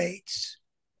generates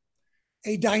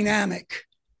a dynamic.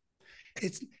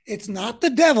 It's not the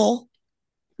devil.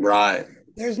 Right.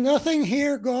 There's nothing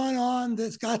here going on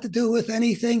that's got to do with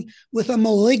anything with a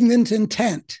malignant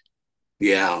intent.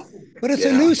 Yeah. But it's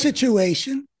Yeah. a new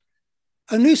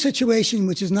situation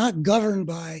which is not governed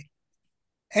by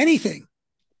anything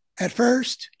at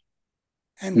first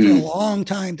and for a long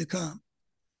time to come.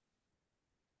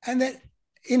 And that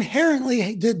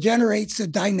inherently generates a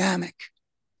dynamic.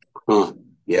 Huh.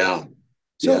 Yeah.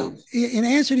 So, in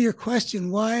answer to your question,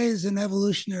 why is an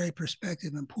evolutionary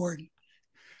perspective important?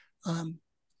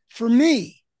 For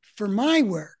me, for my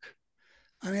work,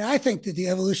 I mean, I think that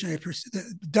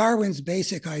Darwin's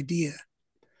basic idea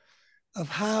of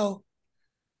how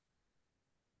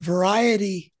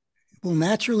variety will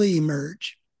naturally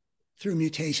emerge through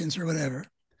mutations or whatever,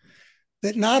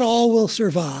 that not all will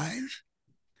survive,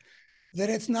 that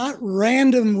it's not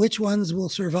random which ones will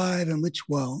survive and which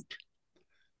won't,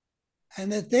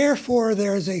 and that therefore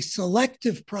there is a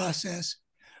selective process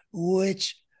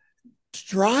which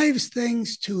drives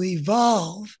things to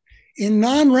evolve in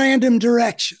non-random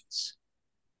directions.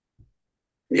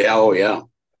 Yeah. Oh, yeah.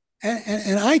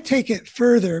 And I take it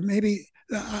further. Maybe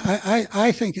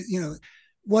I think,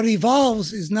 what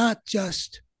evolves is not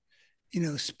just,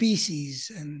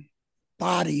 species and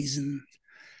bodies, and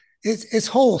it's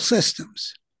whole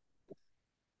systems.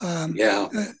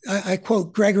 I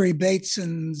quote Gregory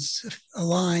Bateson's a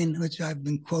line, which I've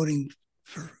been quoting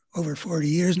for over 40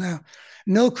 years now.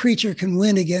 No creature can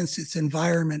win against its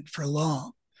environment for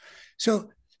long. So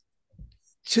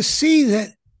to see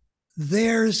that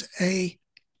there's a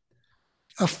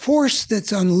force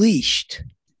that's unleashed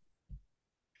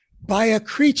by a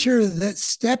creature that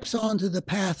steps onto the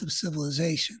path of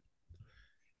civilization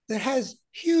that has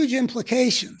huge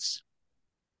implications.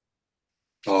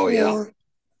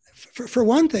 For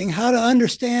one thing, how to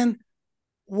understand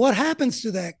what happens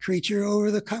to that creature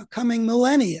over the coming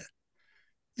millennia.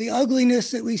 The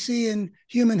ugliness that we see in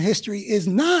human history is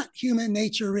not human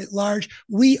nature writ large.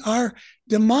 We are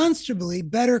demonstrably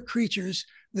better creatures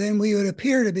than we would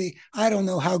appear to be. I don't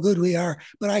know how good we are,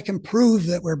 but I can prove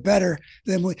that we're better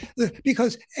than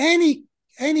because any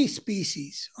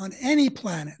species on any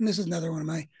planet, and this is another one of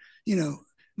my,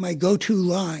 my go-to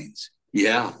lines.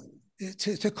 Yeah.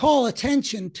 To call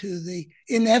attention to the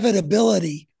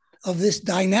inevitability of this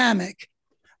dynamic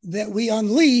that we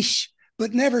unleash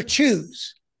but never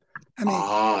choose. I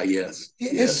mean, yes.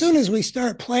 As soon as we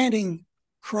start planting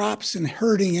crops and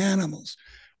herding animals,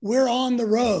 we're on the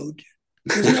road.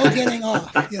 There's no getting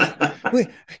off.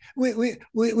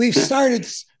 We've started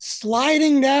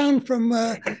sliding down from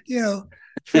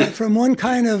from one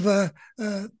kind of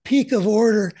peak of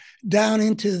order down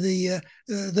into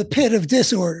the pit of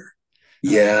disorder.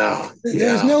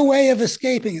 There's no way of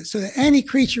escaping it. So any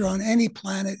creature on any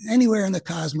planet, anywhere in the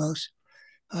cosmos,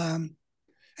 that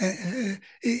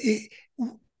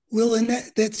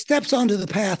steps onto the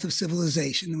path of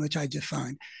civilization, which I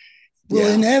define, will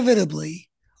inevitably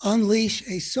unleash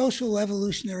a social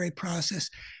evolutionary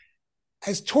process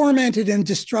as tormented and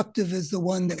destructive as the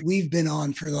one that we've been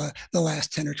on for the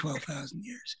last 10 or 12,000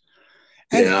 years.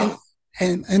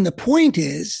 And the point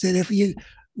is that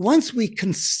once we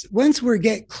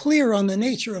get clear on the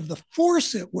nature of the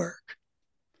force at work,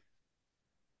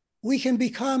 we can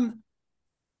become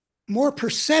more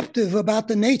perceptive about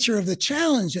the nature of the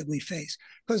challenge that we face,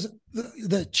 because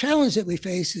the challenge that we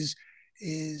face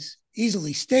is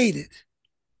easily stated,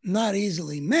 not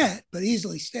easily met, but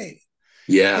easily stated.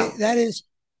 That is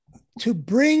to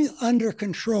bring under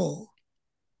control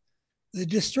the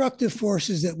destructive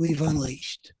forces that we've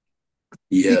unleashed.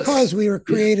 Because we were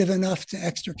creative enough to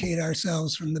extricate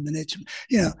ourselves from the manipulation.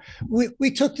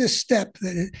 We took this step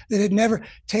that had never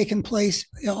taken place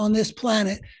on this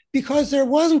planet because there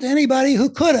wasn't anybody who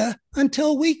could have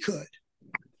until we could.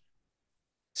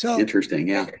 So interesting,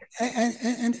 yeah.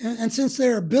 And since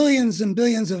there are billions and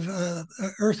billions of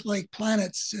Earth-like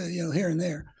planets, here and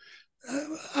there,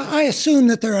 I assume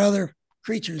that there are other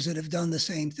creatures that have done the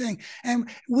same thing, and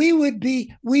we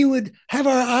would have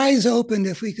our eyes opened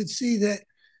if we could see that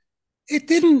it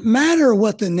didn't matter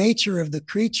what the nature of the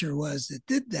creature was that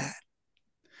did that.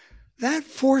 That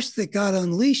force that got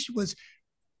unleashed was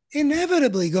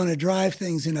inevitably going to drive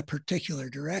things in a particular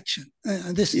direction.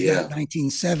 This is that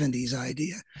 1970s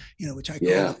idea, which I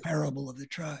call the parable of the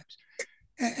tribes.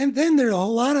 And then there are a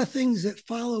lot of things that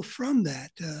follow from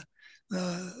that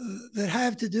that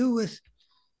have to do with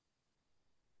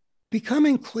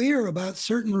becoming clear about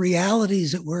certain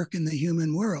realities at work in the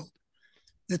human world,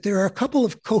 that there are a couple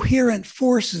of coherent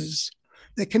forces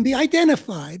that can be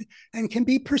identified and can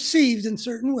be perceived in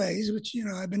certain ways, which,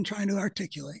 I've been trying to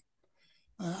articulate.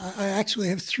 I actually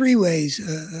have three ways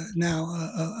now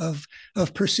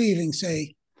of perceiving,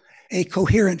 say, a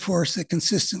coherent force that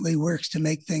consistently works to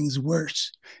make things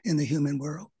worse in the human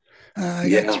world. I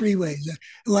got three ways.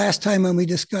 Last time when we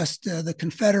discussed the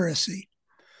Confederacy,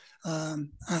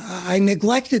 I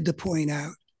neglected to point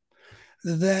out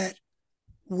that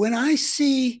when I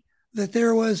see that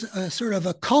there was a sort of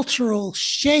a cultural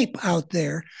shape out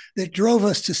there that drove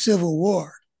us to civil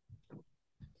war,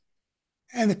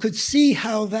 and could see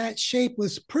how that shape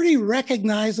was pretty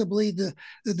recognizably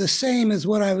the same as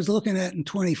what I was looking at in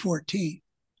 2014.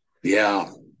 Yeah.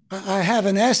 I have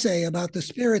an essay about the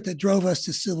spirit that drove us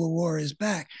to civil war is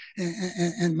back.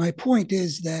 And my point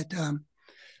is that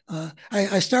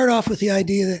I start off with the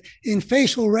idea that in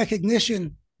facial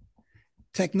recognition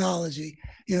technology,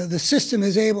 the system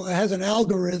has an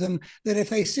algorithm that if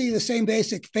they see the same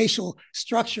basic facial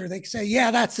structure, they can say,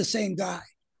 yeah, that's the same guy.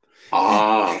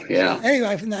 Yeah.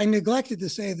 Anyway, I neglected to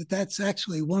say that that's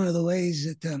actually one of the ways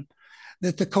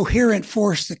that the coherent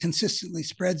force that consistently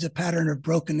spreads a pattern of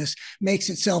brokenness makes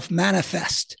itself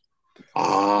manifest.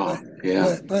 But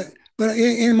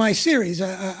in my series,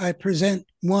 I present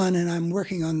one, and I'm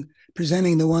working on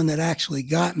presenting the one that actually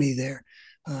got me there.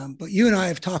 But you and I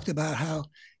have talked about how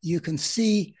you can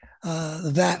see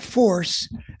that force,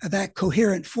 that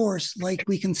coherent force, like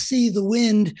we can see the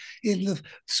wind in the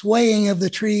swaying of the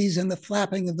trees and the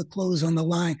flapping of the clothes on the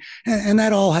line, and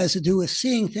that all has to do with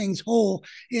seeing things whole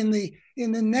in the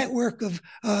network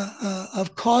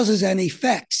of causes and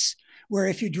effects. Where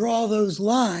if you draw those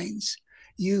lines,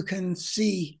 you can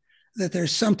see that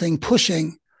there's something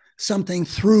pushing something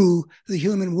through the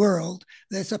human world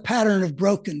that's a pattern of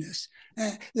brokenness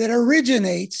that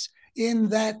originates in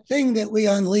that thing that we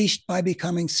unleashed by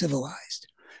becoming civilized.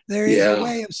 There is a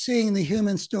way of seeing the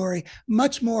human story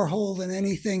much more whole than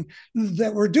anything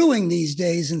that we're doing these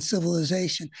days in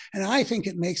civilization. And I think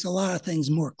it makes a lot of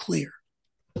things more clear.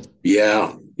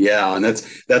 Yeah. And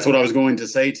that's what I was going to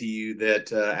say to you,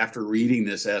 that after reading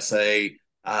this essay,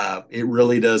 it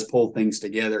really does pull things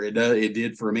together. It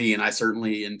did for me. And I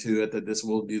certainly intuit that this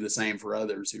will do the same for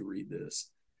others who read this.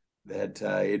 That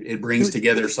it brings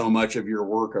together so much of your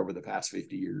work over the past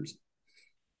 50 years.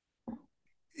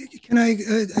 Can I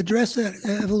address that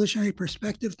evolutionary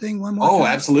perspective thing one more time? Oh,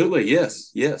 absolutely.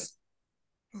 Yes.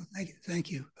 Oh, thank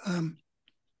you.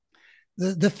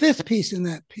 The fifth piece in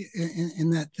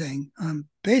that thing,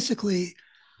 basically,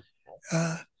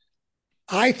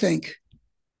 I think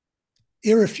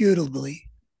irrefutably,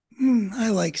 I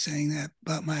like saying that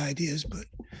about my ideas, but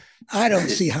I don't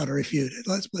see how to refute it.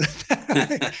 Let's put it that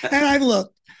way. And I've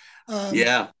looked.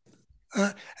 I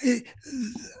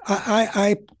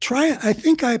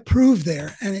think I proved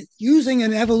there, and using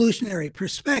an evolutionary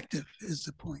perspective is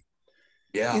the point.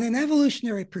 Yeah. In an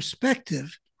evolutionary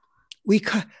perspective,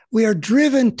 we are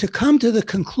driven to come to the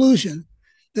conclusion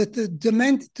that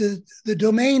the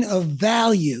domain of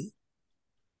value,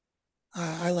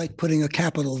 I like putting a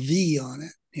capital V on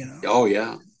it, Oh,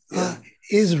 yeah.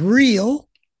 Is real,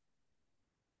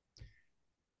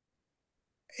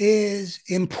 is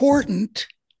important,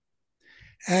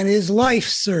 and is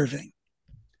life-serving.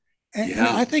 And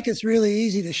I think it's really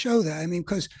easy to show that. I mean,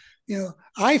 because,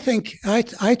 I think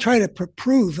I try to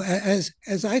prove as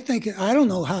I think, I don't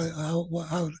know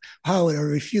how to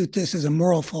refute this as a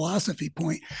moral philosophy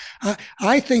point.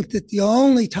 I think that the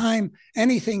only time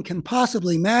anything can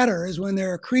possibly matter is when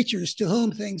there are creatures to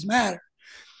whom things matter.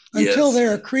 Until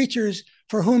there are creatures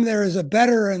for whom there is a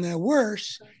better and a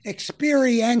worse,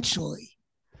 experientially.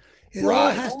 It all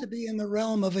has to be in the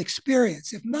realm of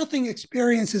experience. If nothing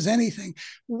experiences anything,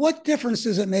 what difference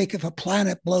does it make if a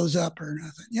planet blows up or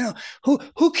nothing?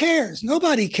 Who cares?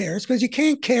 Nobody cares, because you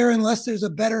can't care unless there's a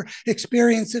better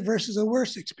experience versus a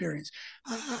worse experience.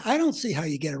 I don't see how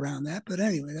you get around that, but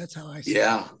anyway, that's how I see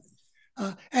it.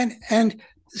 And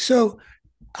so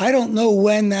I don't know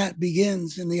when that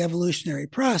begins in the evolutionary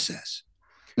process.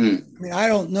 I mean, I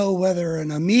don't know whether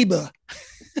an amoeba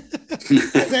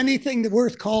has anything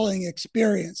worth calling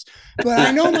experience, but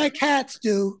I know my cats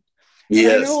do.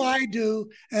 Yes. I know I do,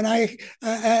 and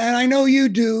I know you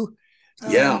do.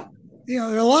 There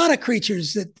are a lot of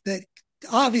creatures that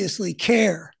obviously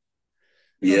care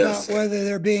about whether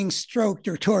they're being stroked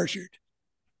or tortured.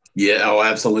 Yeah. Oh,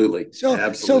 absolutely. So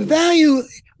value.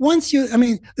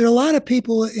 There are a lot of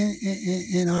people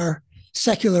in our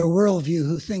secular worldview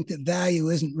who think that value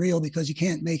isn't real because you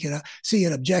can't see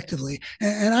it objectively.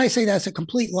 And I say that's a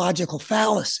complete logical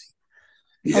fallacy.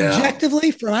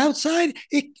 Objectively, from outside,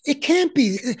 it can't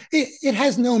be. It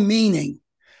has no meaning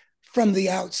from the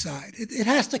outside. It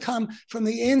has to come from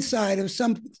the inside of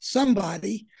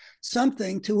somebody,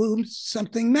 something to whom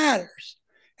something matters.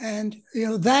 And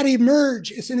that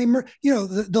emerge. It's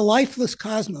the lifeless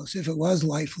cosmos. If it was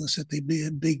lifeless at the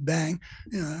Big Bang,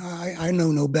 I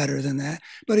know no better than that.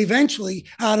 But eventually,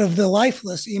 out of the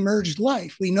lifeless emerged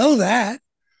life. We know that.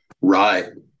 Right.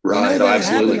 We know that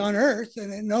absolutely. it happened on Earth,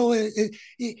 and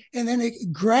and then it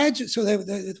graduates. So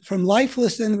that from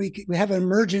lifeless, then we have an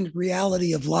emergent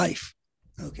reality of life.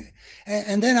 Okay,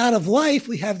 and then out of life,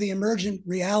 we have the emergent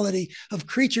reality of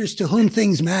creatures to whom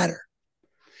things matter.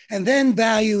 And then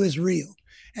value is real,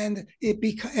 and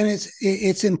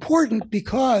it's important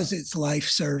because it's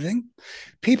life-serving.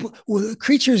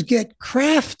 Creatures get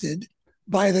crafted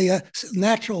by the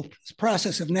natural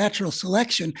process of natural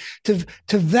selection to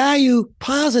value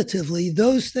positively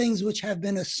those things which have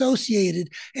been associated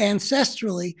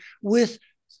ancestrally with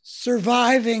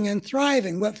surviving and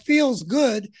thriving. What feels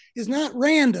good is not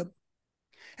random.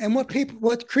 And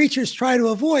what creatures try to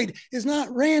avoid is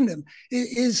not random.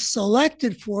 It is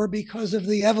selected for because of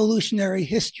the evolutionary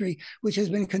history, which has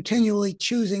been continually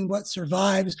choosing what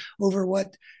survives over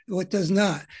what does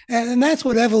not. And that's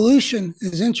what evolution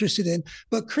is interested in.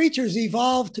 But creatures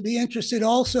evolve to be interested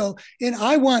also in,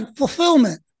 I want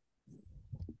fulfillment.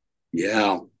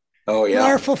 Yeah. Oh, yeah. But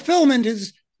our fulfillment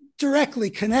is directly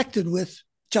connected with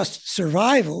just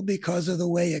survival because of the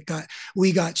way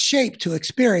we got shaped to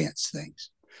experience things.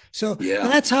 So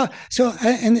that's how. So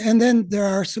and then there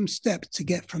are some steps to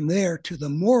get from there to the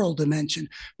moral dimension.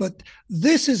 But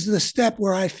this is the step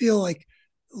where I feel like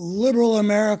liberal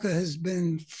America has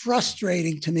been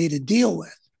frustrating to me to deal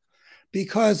with,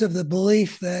 because of the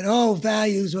belief that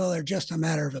values, they're just a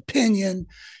matter of opinion.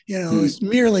 It's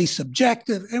merely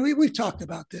subjective, and we've talked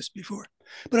about this before.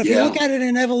 But if you look at it in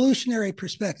an evolutionary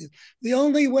perspective, the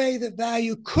only way that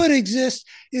value could exist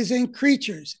is in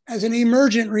creatures as an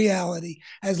emergent reality,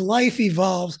 as life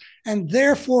evolves. And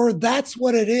therefore, that's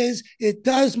what it is. It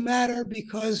does matter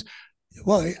because,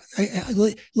 let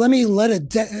me let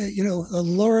a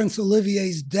Laurence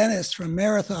Olivier's dentist from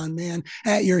Marathon Man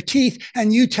at your teeth,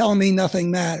 and you tell me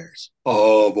nothing matters.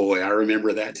 Oh boy, I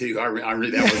remember that too. That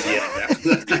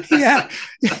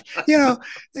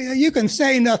was you can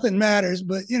say nothing matters,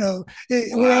 but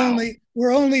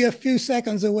we're only a few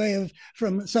seconds away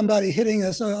from somebody hitting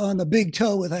us on the big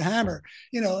toe with a hammer,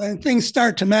 and things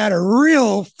start to matter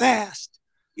real fast.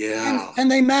 Yeah,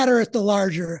 and they matter at the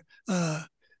larger.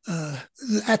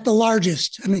 At the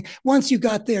largest. I mean, once you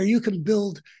got there, you can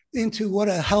build into what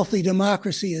a healthy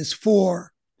democracy is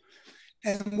for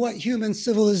and what human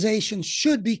civilization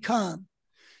should become,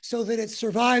 so that it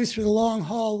survives for the long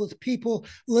haul with people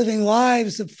living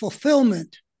lives of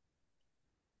fulfillment,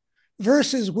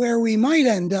 versus where we might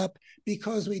end up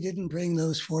because we didn't bring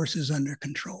those forces under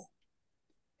control.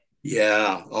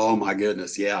 Yeah. Oh my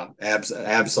goodness. Yeah.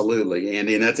 Absolutely. And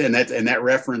that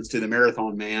reference to the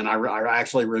Marathon Man, I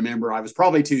actually remember. I was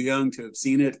probably too young to have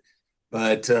seen it,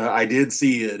 but I did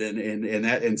see it,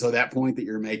 and so that point that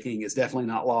you're making is definitely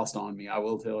not lost on me. I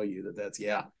will tell you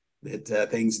that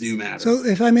things do matter. So,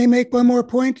 if I may make one more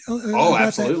point about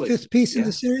absolutely. That fifth piece of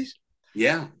the series.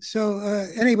 Yeah. So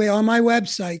anyway, on my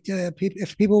website,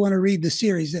 if people want to read the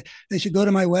series, they should go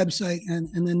to my website,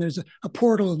 and then there's a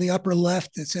portal in the upper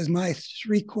left that says my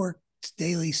 3-Quarks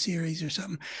daily series or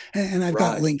something, and I've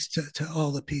got links to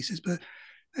all the pieces. But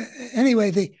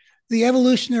anyway, the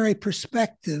evolutionary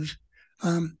perspective,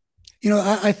 I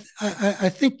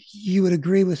think you would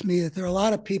agree with me that there are a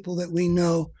lot of people that we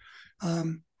know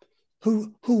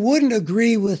who wouldn't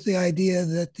agree with the idea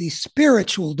that the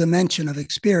spiritual dimension of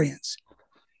experience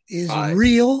is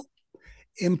real,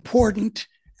 important,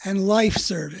 and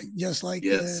life-serving, just like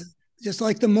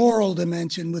the moral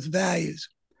dimension with values.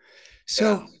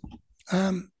 So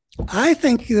I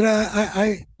think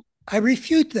that I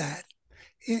refute that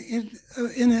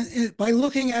by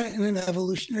looking at it in an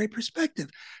evolutionary perspective.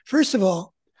 First of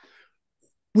all,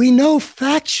 we know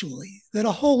factually that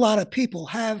a whole lot of people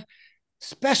have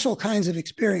special kinds of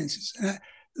experiences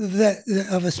that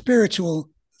of a spiritual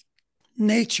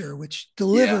nature, which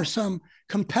deliver some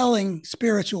compelling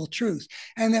spiritual truth,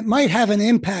 and that might have an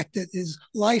impact that is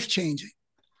life-changing.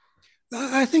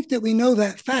 I think that we know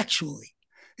that factually.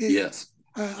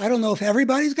 I don't know if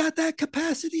everybody's got that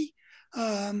capacity,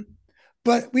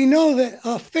 but we know that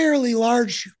a fairly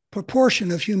large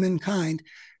proportion of humankind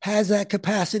has that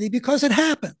capacity because it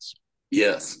happens.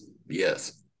 Yes.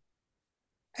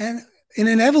 And in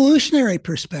an evolutionary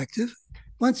perspective,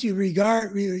 once you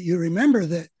remember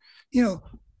that,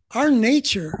 our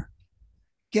nature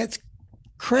gets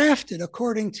crafted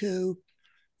according to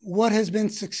what has been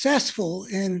successful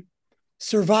in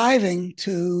surviving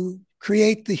to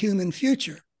create the human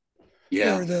future.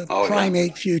 Yeah. or the Oh, yeah.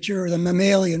 primate future or the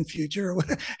mammalian future or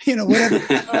whatever, whatever,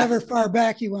 however far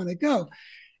back you want to go.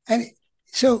 And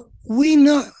so we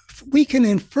know, we can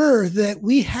infer that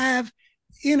we have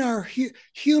in our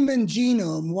human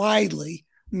genome widely,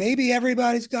 maybe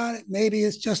everybody's got it, maybe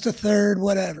it's just a third,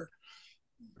 whatever,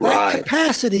 that Right.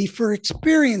 capacity for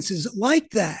experiences like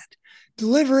that,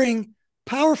 delivering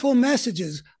powerful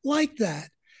messages like that,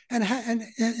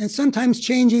 and sometimes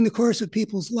changing the course of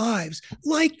people's lives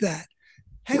like that,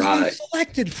 has been Right.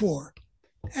 selected for.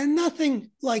 And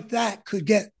nothing like that could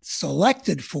get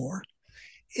selected for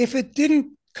if it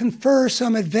didn't confer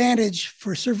some advantage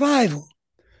for survival.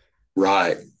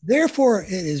 Right. Therefore,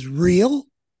 it is real,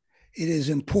 it is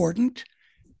important,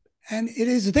 and it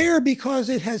is there because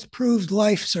it has proved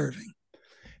life serving.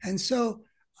 And so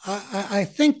I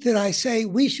think that I say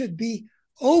we should be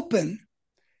open,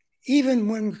 even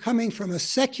when coming from a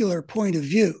secular point of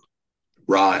view.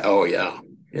 Right. Oh, yeah.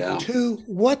 Yeah. To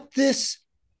what this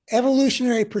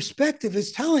evolutionary perspective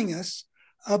is telling us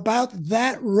about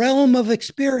that realm of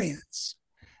experience,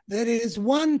 that it is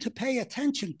one to pay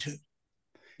attention to.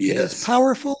 Yes. It is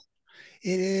powerful.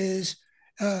 It is,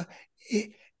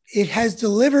 it has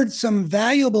delivered some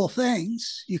valuable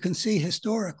things you can see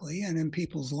historically and in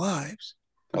people's lives.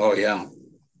 Oh, yeah.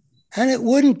 And it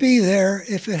wouldn't be there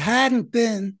if it hadn't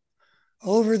been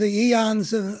over the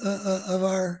eons of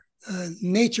our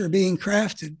nature being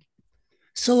crafted,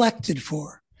 selected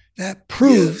for. That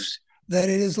proves that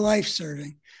it is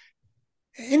life-serving.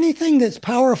 Anything that's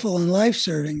powerful and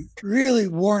life-serving really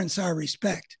warrants our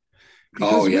respect,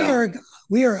 because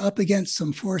we are up against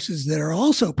some forces that are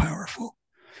also powerful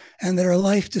and that are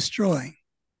life-destroying.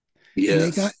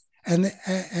 Yes.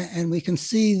 And we can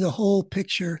see the whole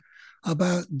picture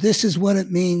about this is what it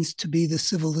means to be the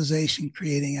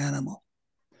civilization-creating animal.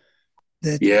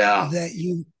 That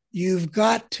you've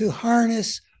got to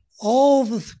harness all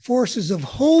the forces of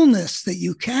wholeness that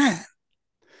you can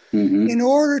in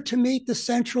order to meet the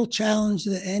central challenge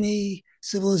that any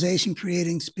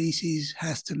civilization-creating species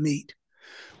has to meet,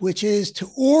 which is to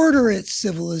order its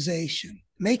civilization,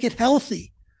 make it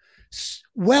healthy,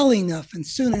 well enough and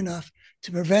soon enough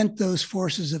to prevent those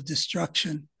forces of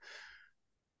destruction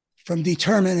from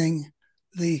determining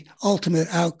the ultimate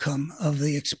outcome of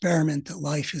the experiment that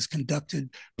life is conducted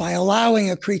by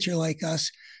allowing a creature like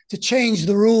us to change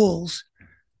the rules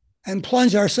and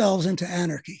plunge ourselves into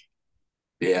anarchy.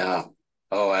 Yeah.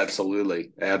 Oh,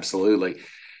 absolutely. Absolutely.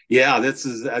 Yeah. It's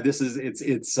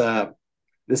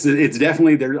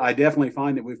definitely there. I definitely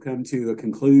find that we've come to a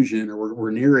conclusion, or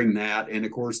we're nearing that. And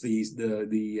of course,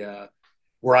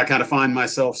 where I kind of find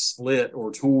myself split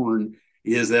or torn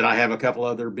is that I have a couple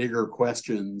other bigger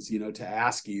questions, to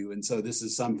ask you. And so this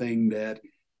is something that,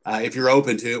 if you're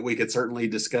open to it, we could certainly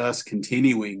discuss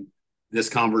continuing this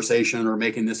conversation or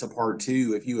making this a part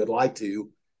two, if you would like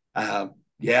to.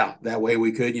 That way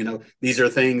we could, these are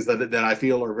things that I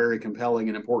feel are very compelling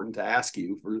and important to ask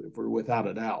you for without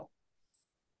a doubt.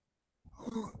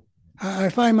 I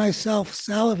find myself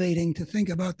salivating to think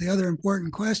about the other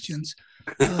important questions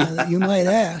that you might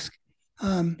ask.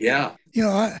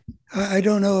 I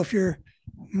don't know if you're,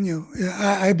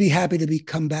 I'd be happy to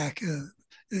come back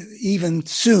even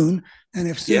soon. And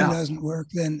if soon doesn't work,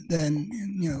 then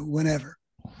whenever.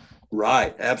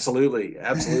 Right. Absolutely.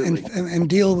 Absolutely. And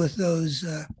deal with those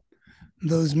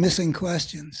missing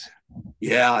questions.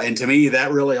 Yeah. And to me,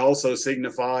 that really also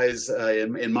signifies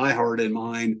in my heart and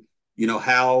mind,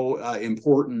 how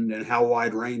important and how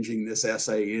wide ranging this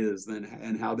essay is,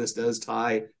 and how this does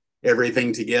tie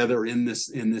everything together in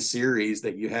this series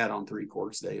that you had on Three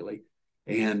Quarts Daily.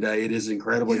 And it is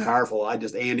incredibly powerful.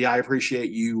 Andy, I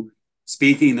appreciate you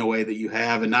speaking the way that you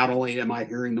have. And not only am I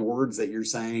hearing the words that you're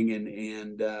saying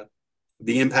and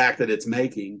the impact that it's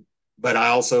making, but I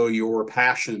also your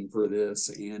passion for this.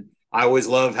 And I always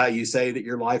love how you say that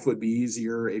your life would be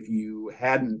easier if you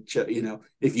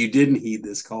if you didn't heed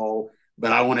this call.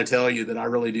 But I want to tell you that I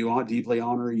really do deeply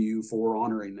honor you for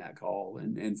honoring that call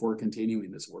and for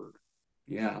continuing this work.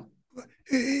 Yeah.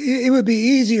 It would be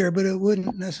easier, but it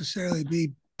wouldn't necessarily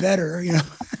be better,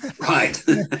 Right.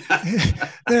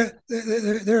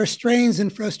 there are strains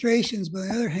and frustrations, but on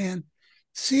the other hand,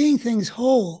 seeing things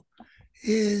whole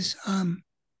is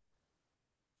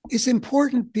it's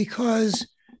important because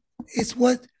it's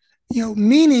what,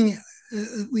 meaning.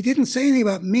 We didn't say anything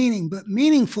about meaning, but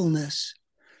meaningfulness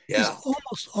is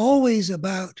almost always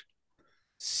about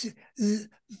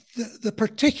the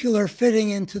particular fitting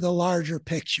into the larger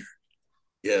picture.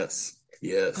 Yes.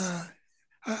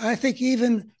 I think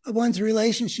even one's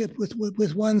relationship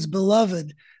with one's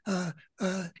beloved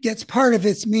gets part of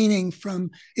its meaning from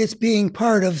its being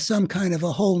part of some kind of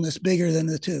a wholeness bigger than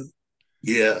the two.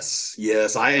 Yes,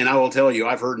 yes. I will tell you,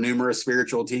 I've heard numerous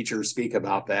spiritual teachers speak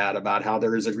about that, about how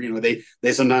there is a,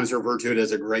 they sometimes refer to it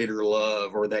as a greater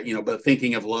love, or that, but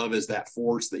thinking of love as that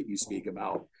force that you speak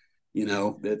about.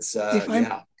 It's If I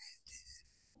yeah.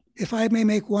 if I may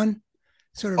make one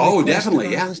sort of Oh, request of definitely.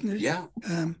 our Yeah. listeners, Yeah.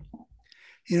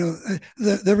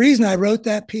 the reason I wrote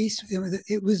that piece,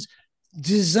 it was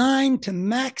designed to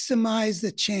maximize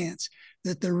the chance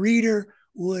that the reader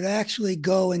would actually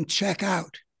go and check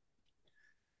out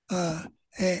uh,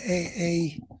 a,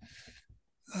 a,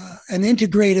 an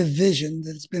integrative vision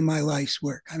that's been my life's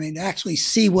work. I mean, actually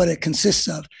see what it consists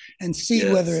of and see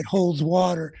whether Yes. it holds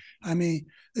water. I mean,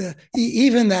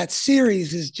 even that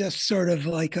series is just sort of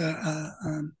like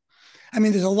I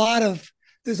mean, there's a lot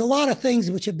of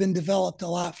things which have been developed a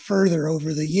lot further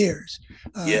over the years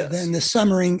than Yes.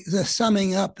 the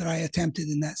summing up that I attempted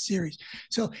in that series.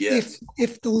 So Yes.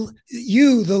 if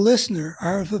the listener,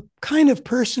 are the kind of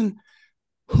person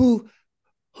who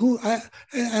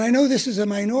and I know this is a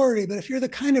minority, but if you're the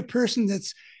kind of person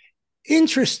that's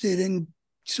interested in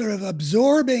sort of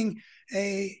absorbing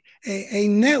a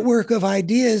network of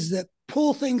ideas that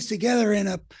pull things together in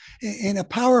a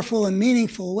powerful and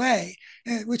meaningful way,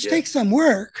 which takes Yes. some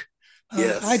work. I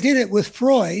Yes. did it with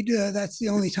Freud. That's the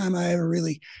only time I ever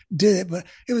really did it, but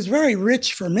it was very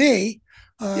rich for me.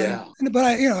 Yeah. But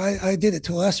I did it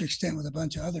to a lesser extent with a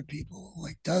bunch of other people,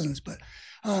 like dozens. But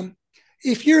um,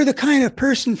 if you're the kind of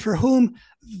person for whom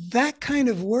that kind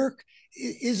of work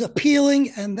is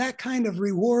appealing and that kind of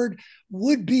reward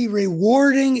would be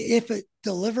rewarding if it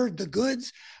delivered the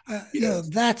goods, Yes.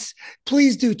 that's,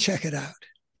 please do check it out.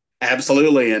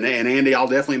 Absolutely. And Andy, I'll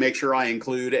definitely make sure I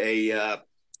include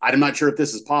I'm not sure if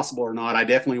this is possible or not. I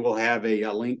definitely will have a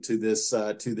link to this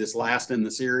last in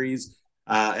the series.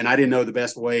 And I didn't know the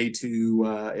best way to,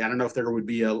 I don't know if there would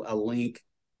be a link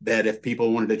that if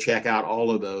people wanted to check out all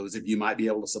of those, if you might be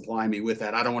able to supply me with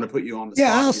that. I don't want to put you on the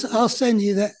Yeah, spot here. I'll send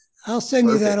you that. I'll send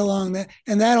you that Perfect. along that,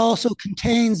 and that also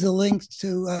contains the links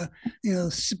to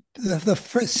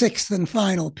the sixth and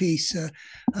final piece,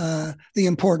 the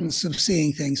importance of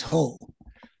seeing things whole.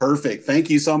 Perfect.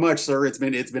 Thank you so much, sir. It's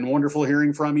been wonderful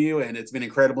hearing from you, and it's been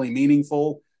incredibly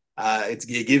meaningful. It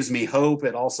gives me hope.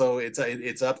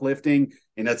 It's uplifting,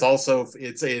 and it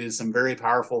is some very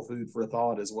powerful food for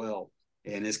thought as well,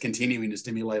 and is continuing to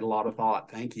stimulate a lot of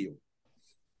thought. Thank you.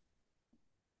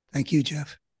 Thank you,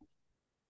 Jeff.